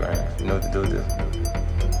 $3.5 grand. You know what to do with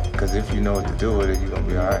this? Because if you know what to do with it, you're gonna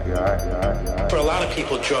be all right, you're all right, you're all right, you're all right. For a lot of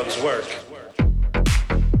people, drugs work.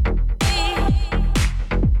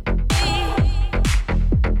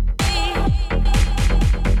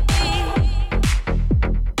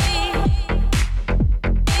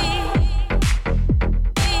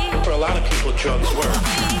 For a lot of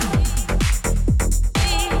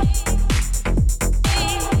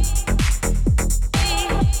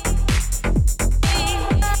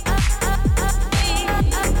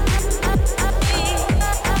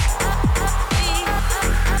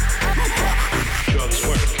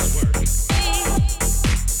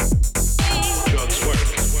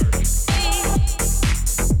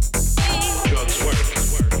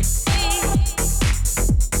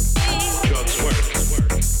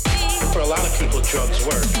people, drugs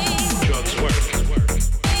work. Drugs work. Drugs work.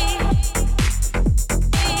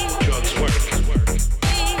 Drugs work.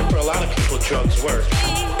 For a lot of people, drugs work.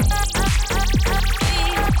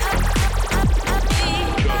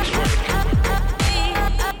 Drugs work.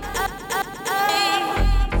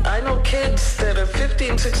 I know kids that are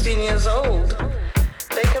 15, 16 years old.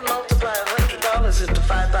 They can multiply $100 into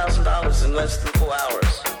 $5,000 in less than 4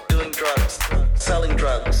 hours doing drugs, selling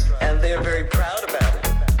drugs, and they're very proud about it.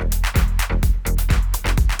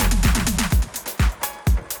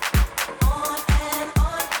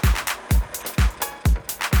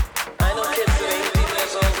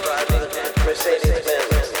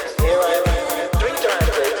 Mercedes-Benz. Here I am, 3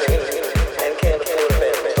 times 18, and can't afford a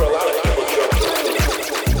Benz. For a lot of people,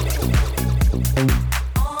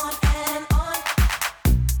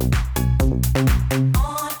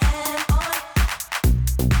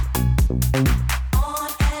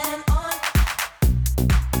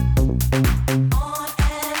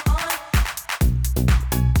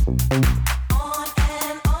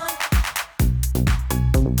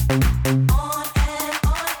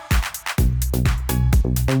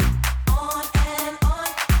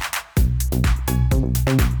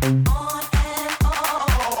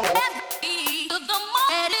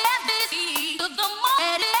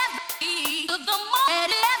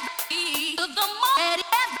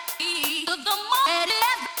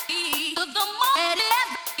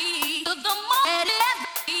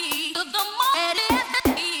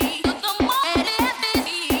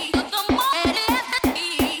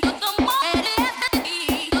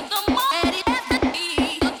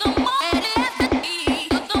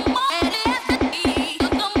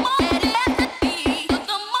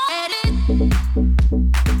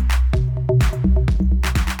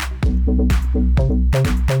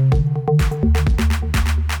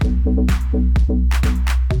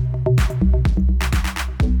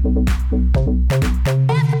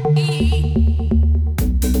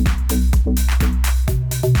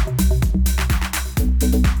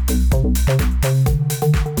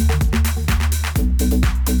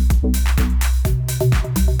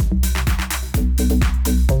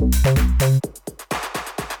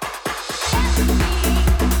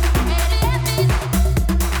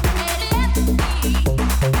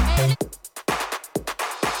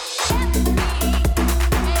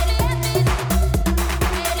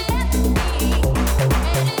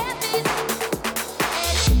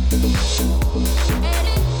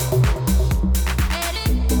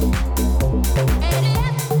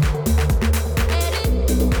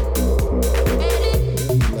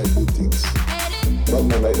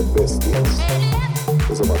 the best things.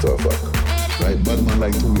 As a matter of fact. Right? Bad man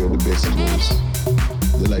like to wear the best clothes.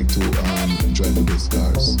 They like to drive the best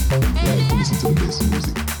cars. They like to listen to the best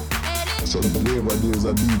music. So wherever there's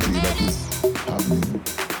a DJ that is happening,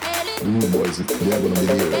 the Rude Boys, they are going to be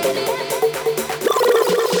there.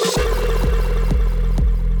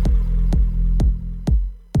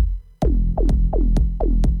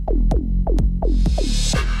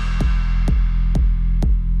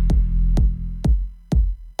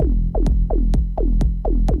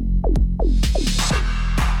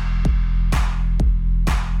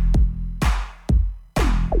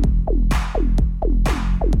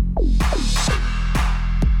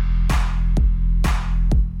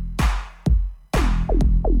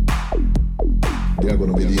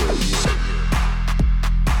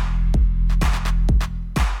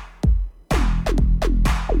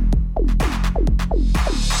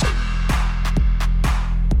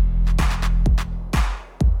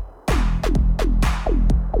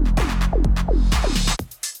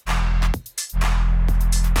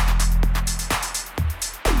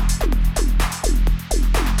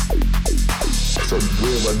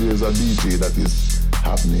 There's a DJ that is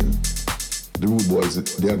happening, the Rude Boys,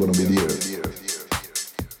 they are going to be there.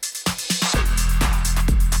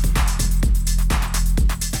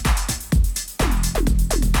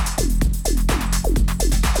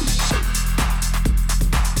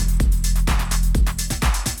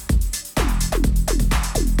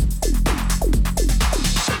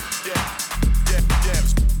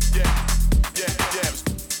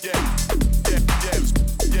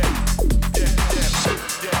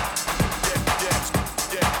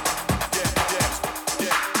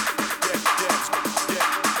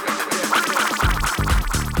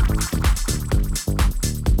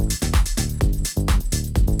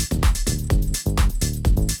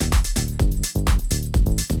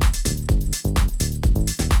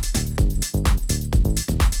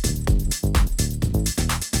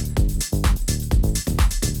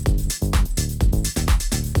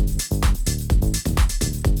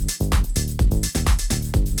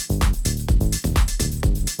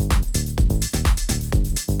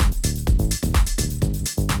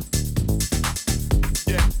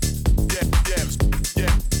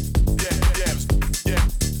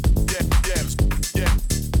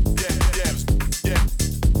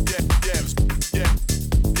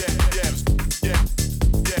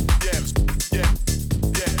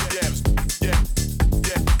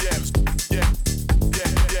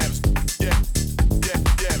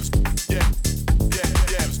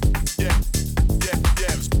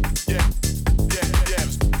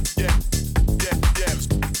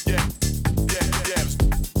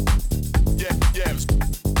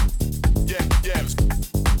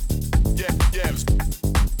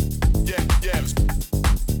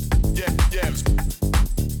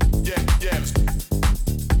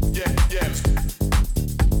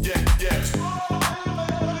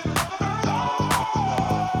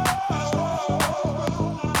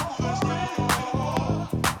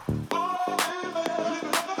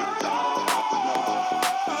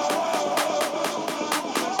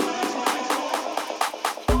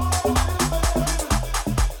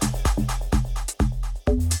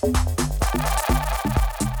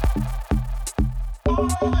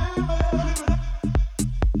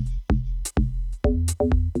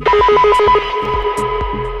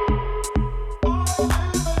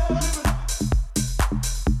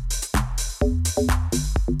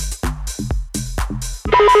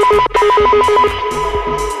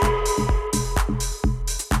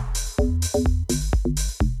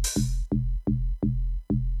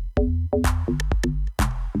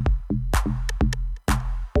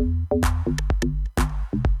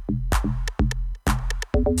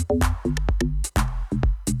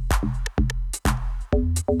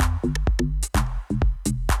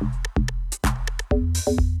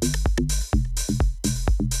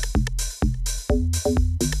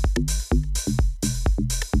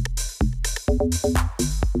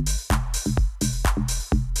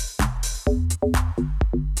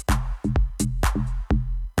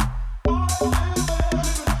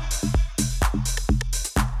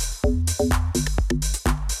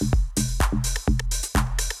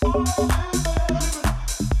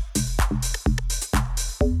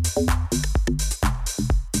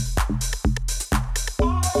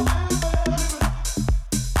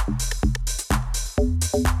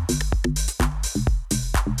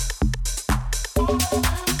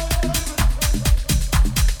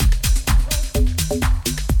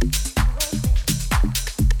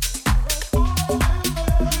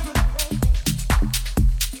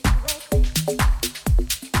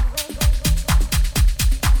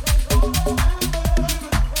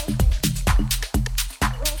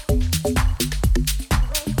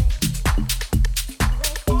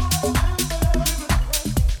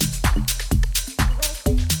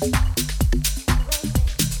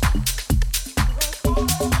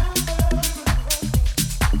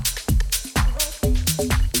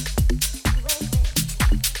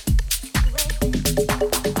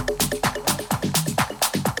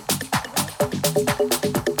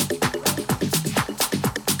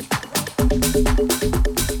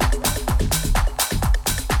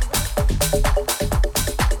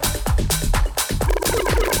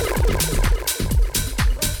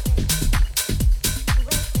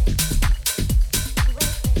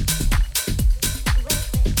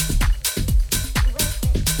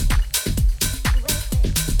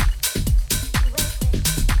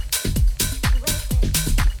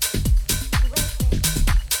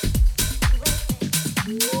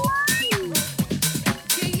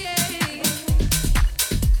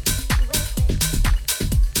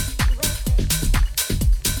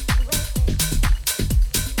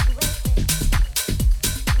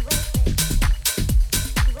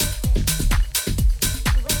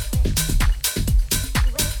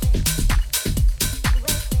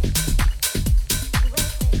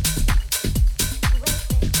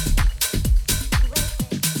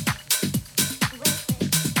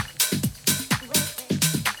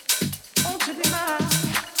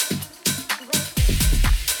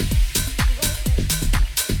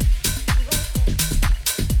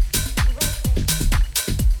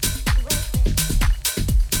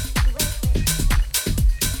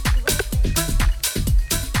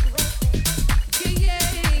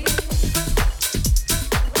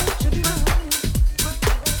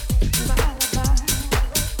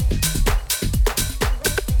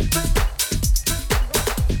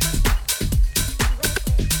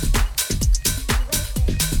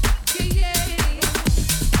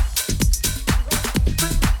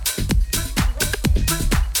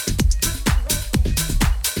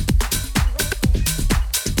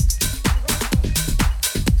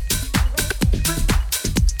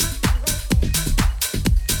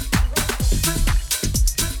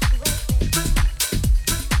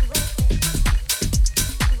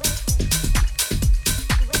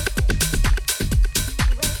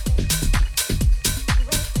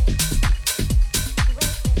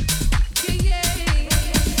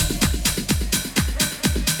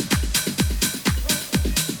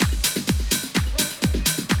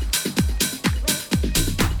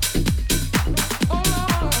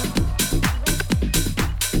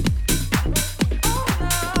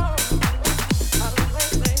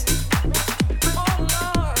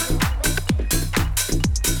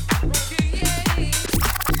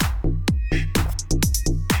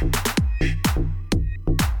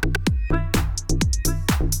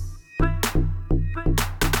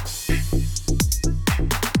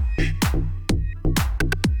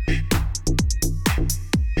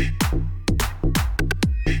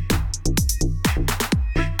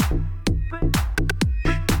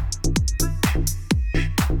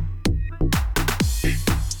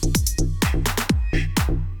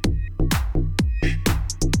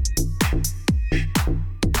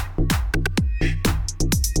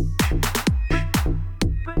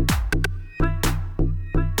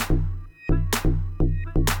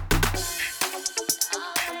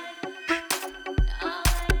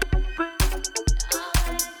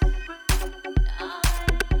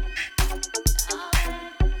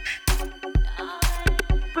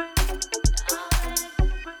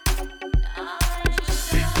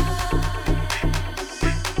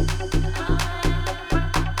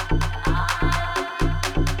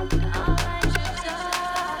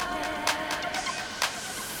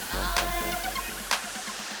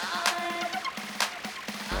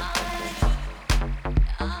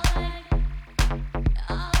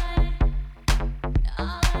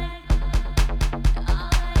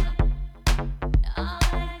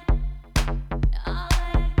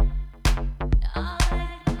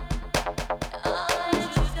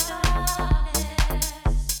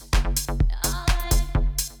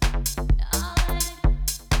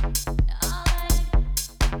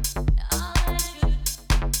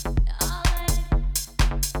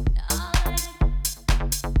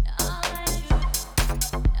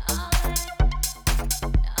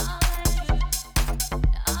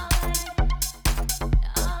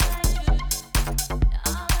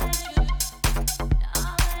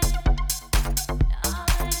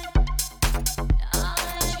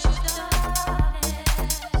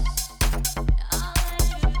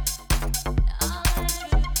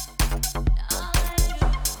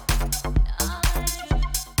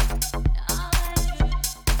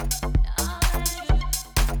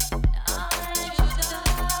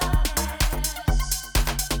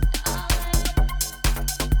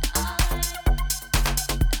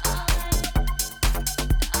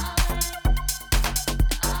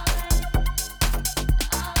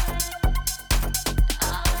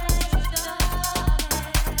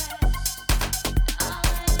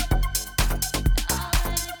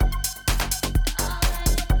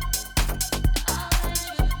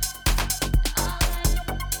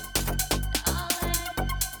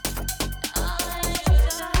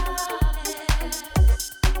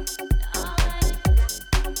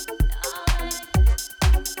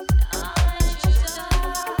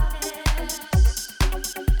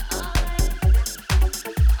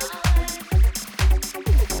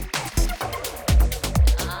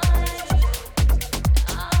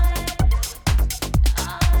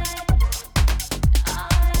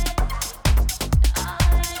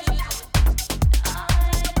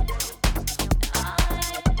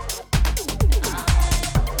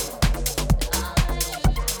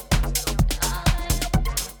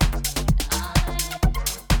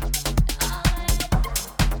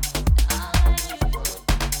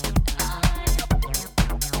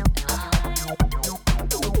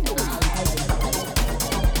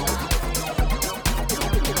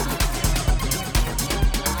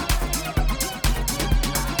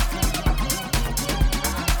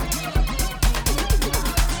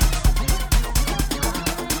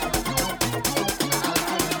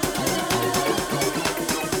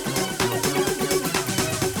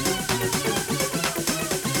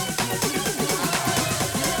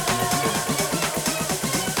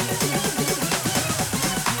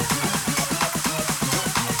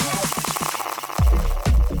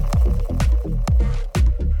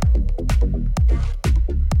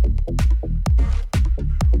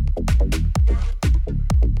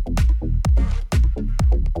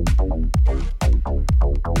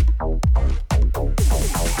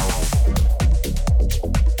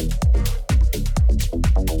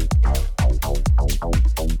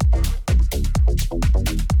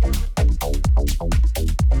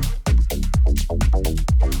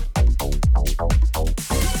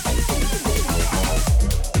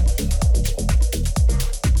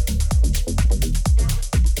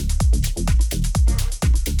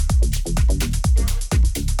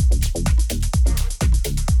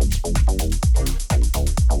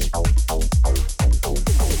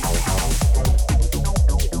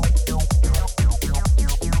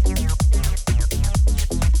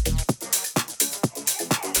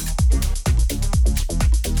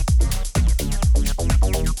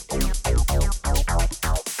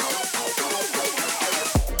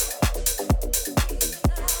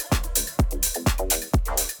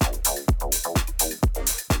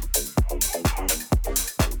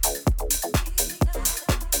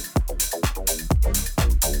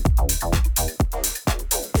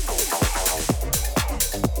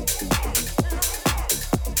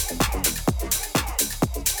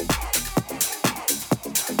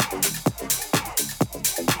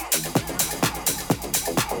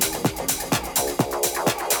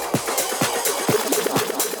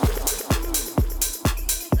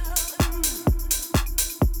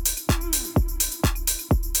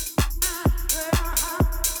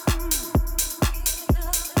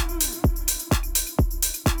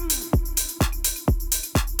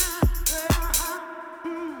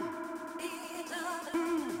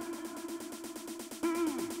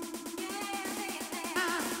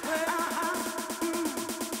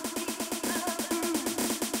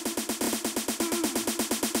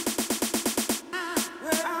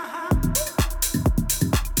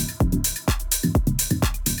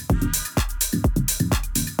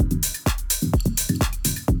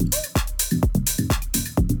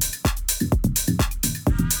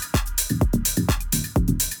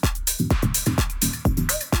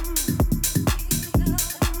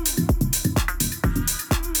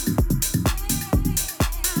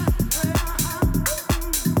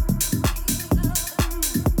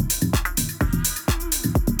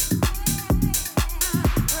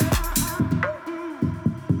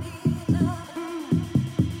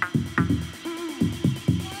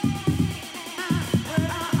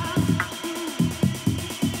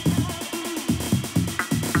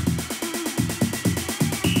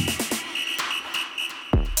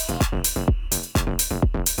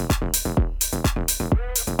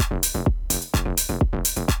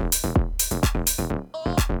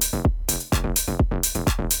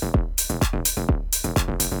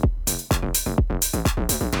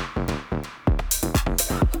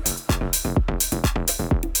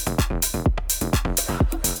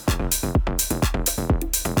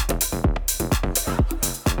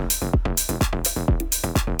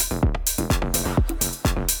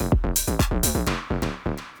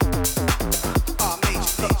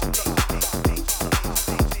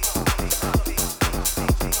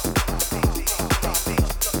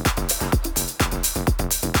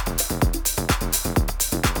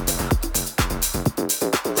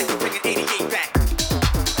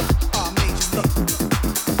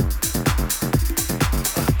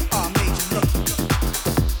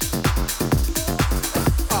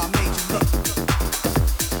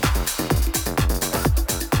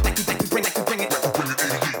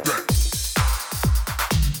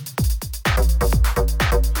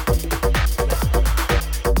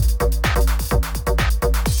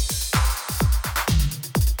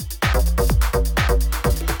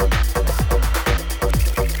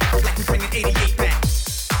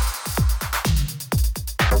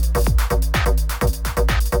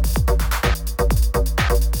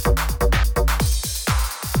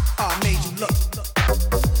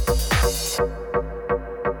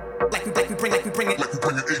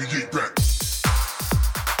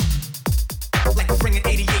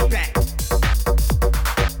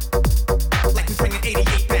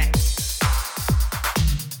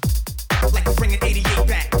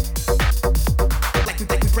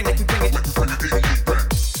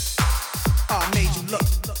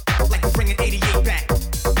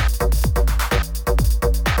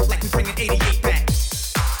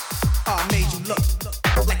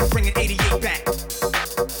 look like we bringing 88 back.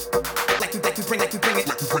 Like we bring it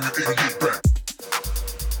back.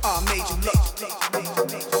 Made you look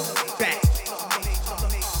back.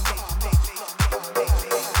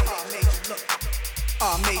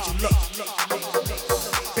 Made you look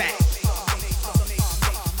back.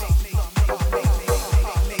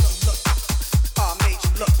 Made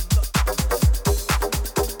you look.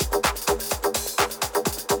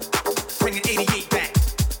 Bringing 88 back.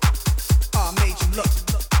 Made you look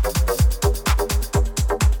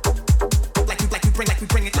like we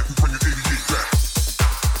bring it.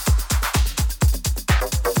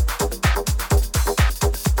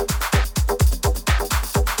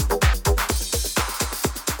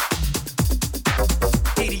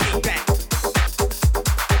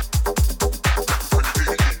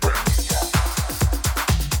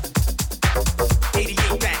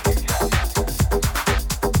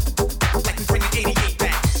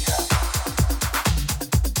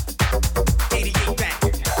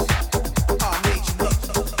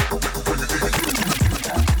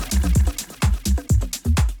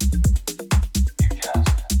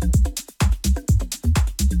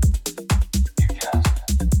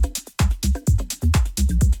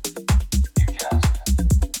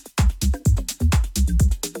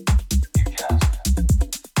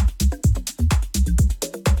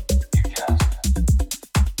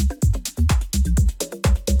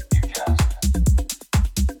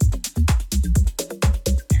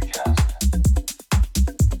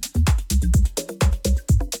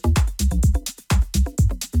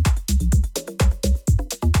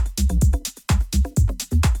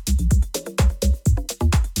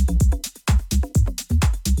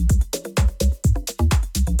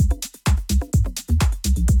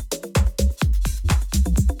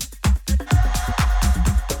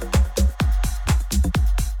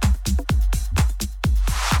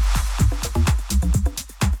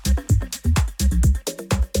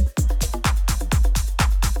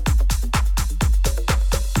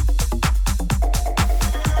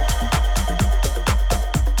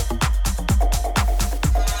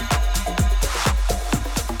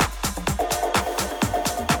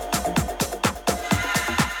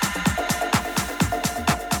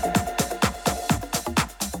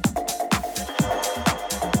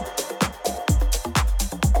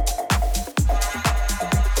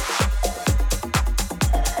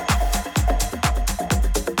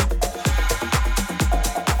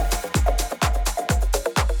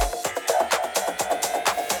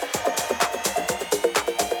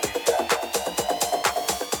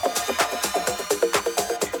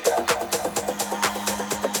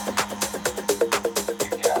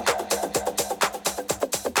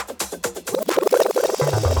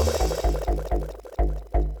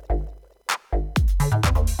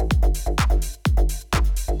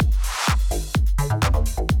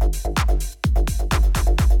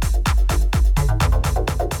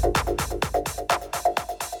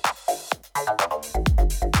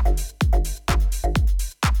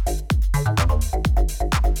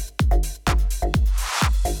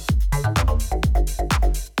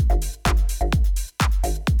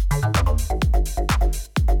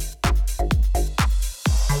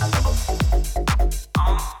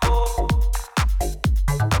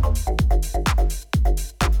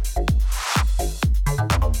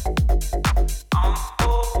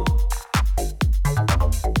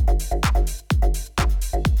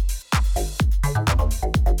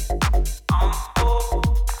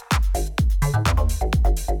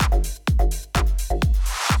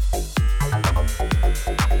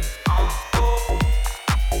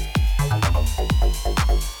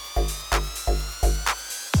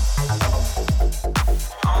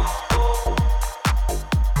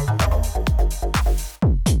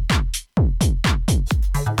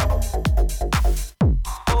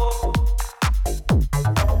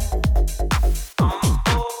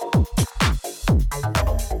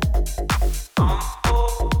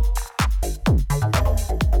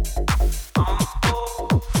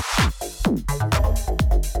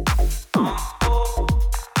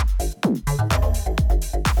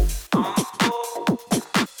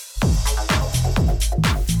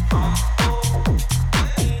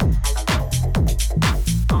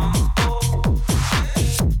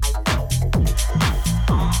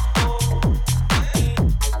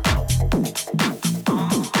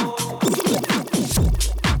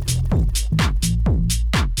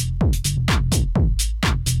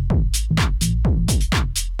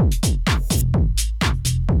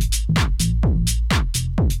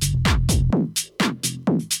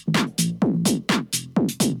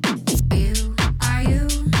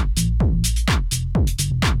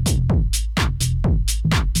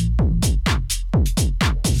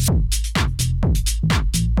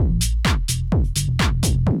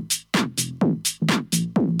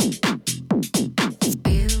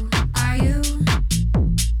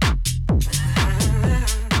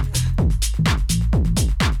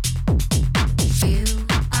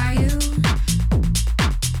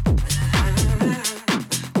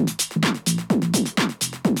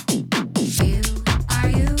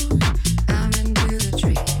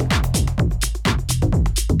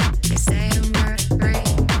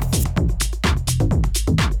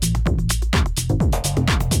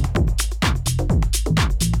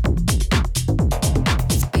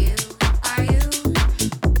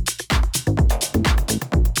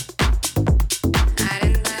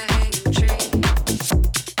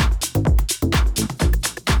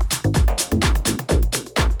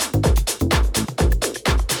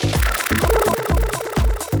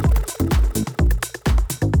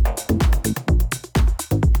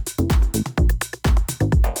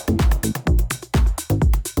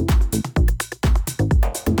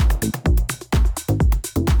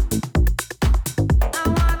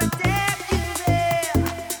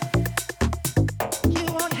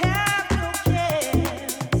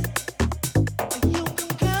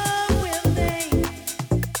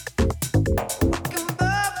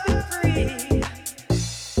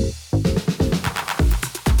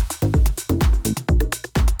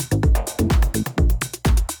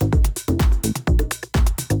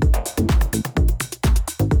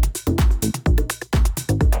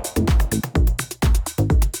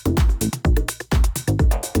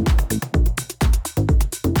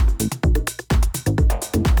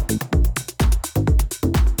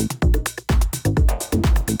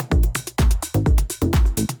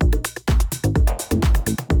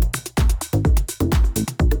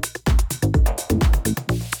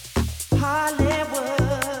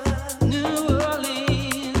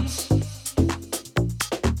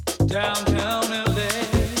 Downtown LA.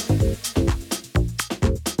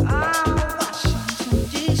 Washington,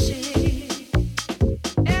 D.C.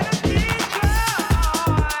 And a Detroit.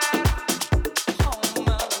 Home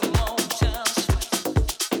of the Motown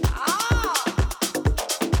Swing.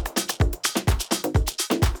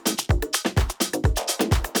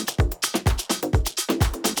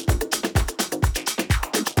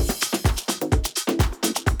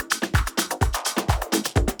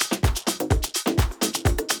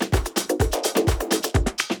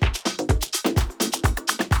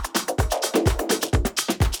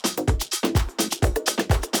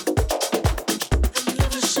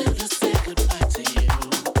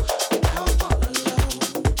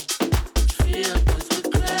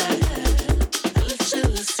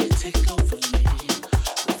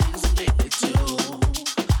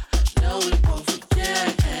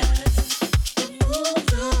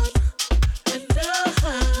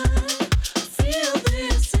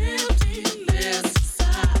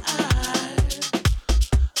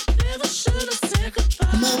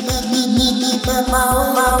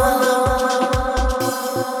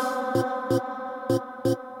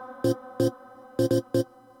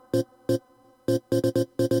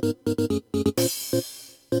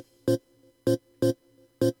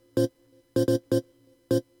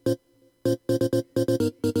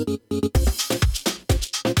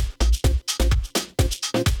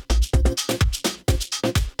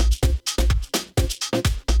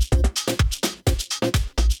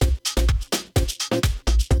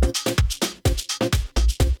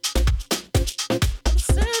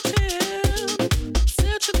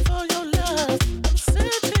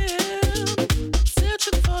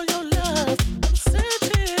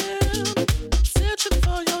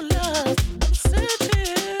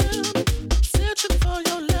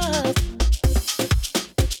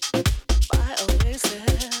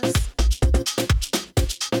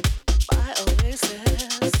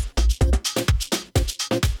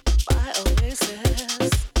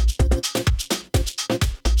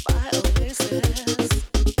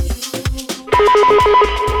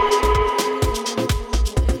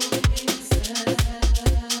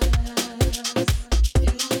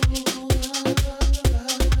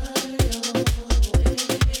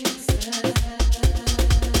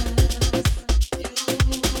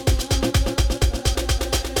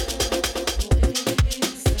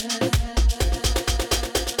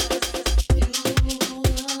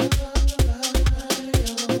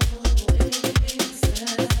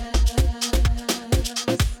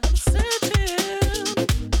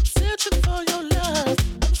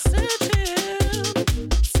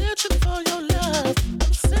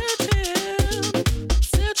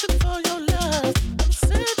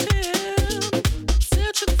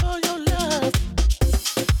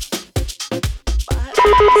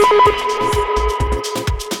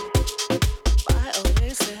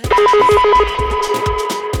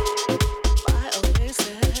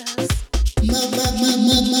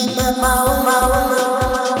 My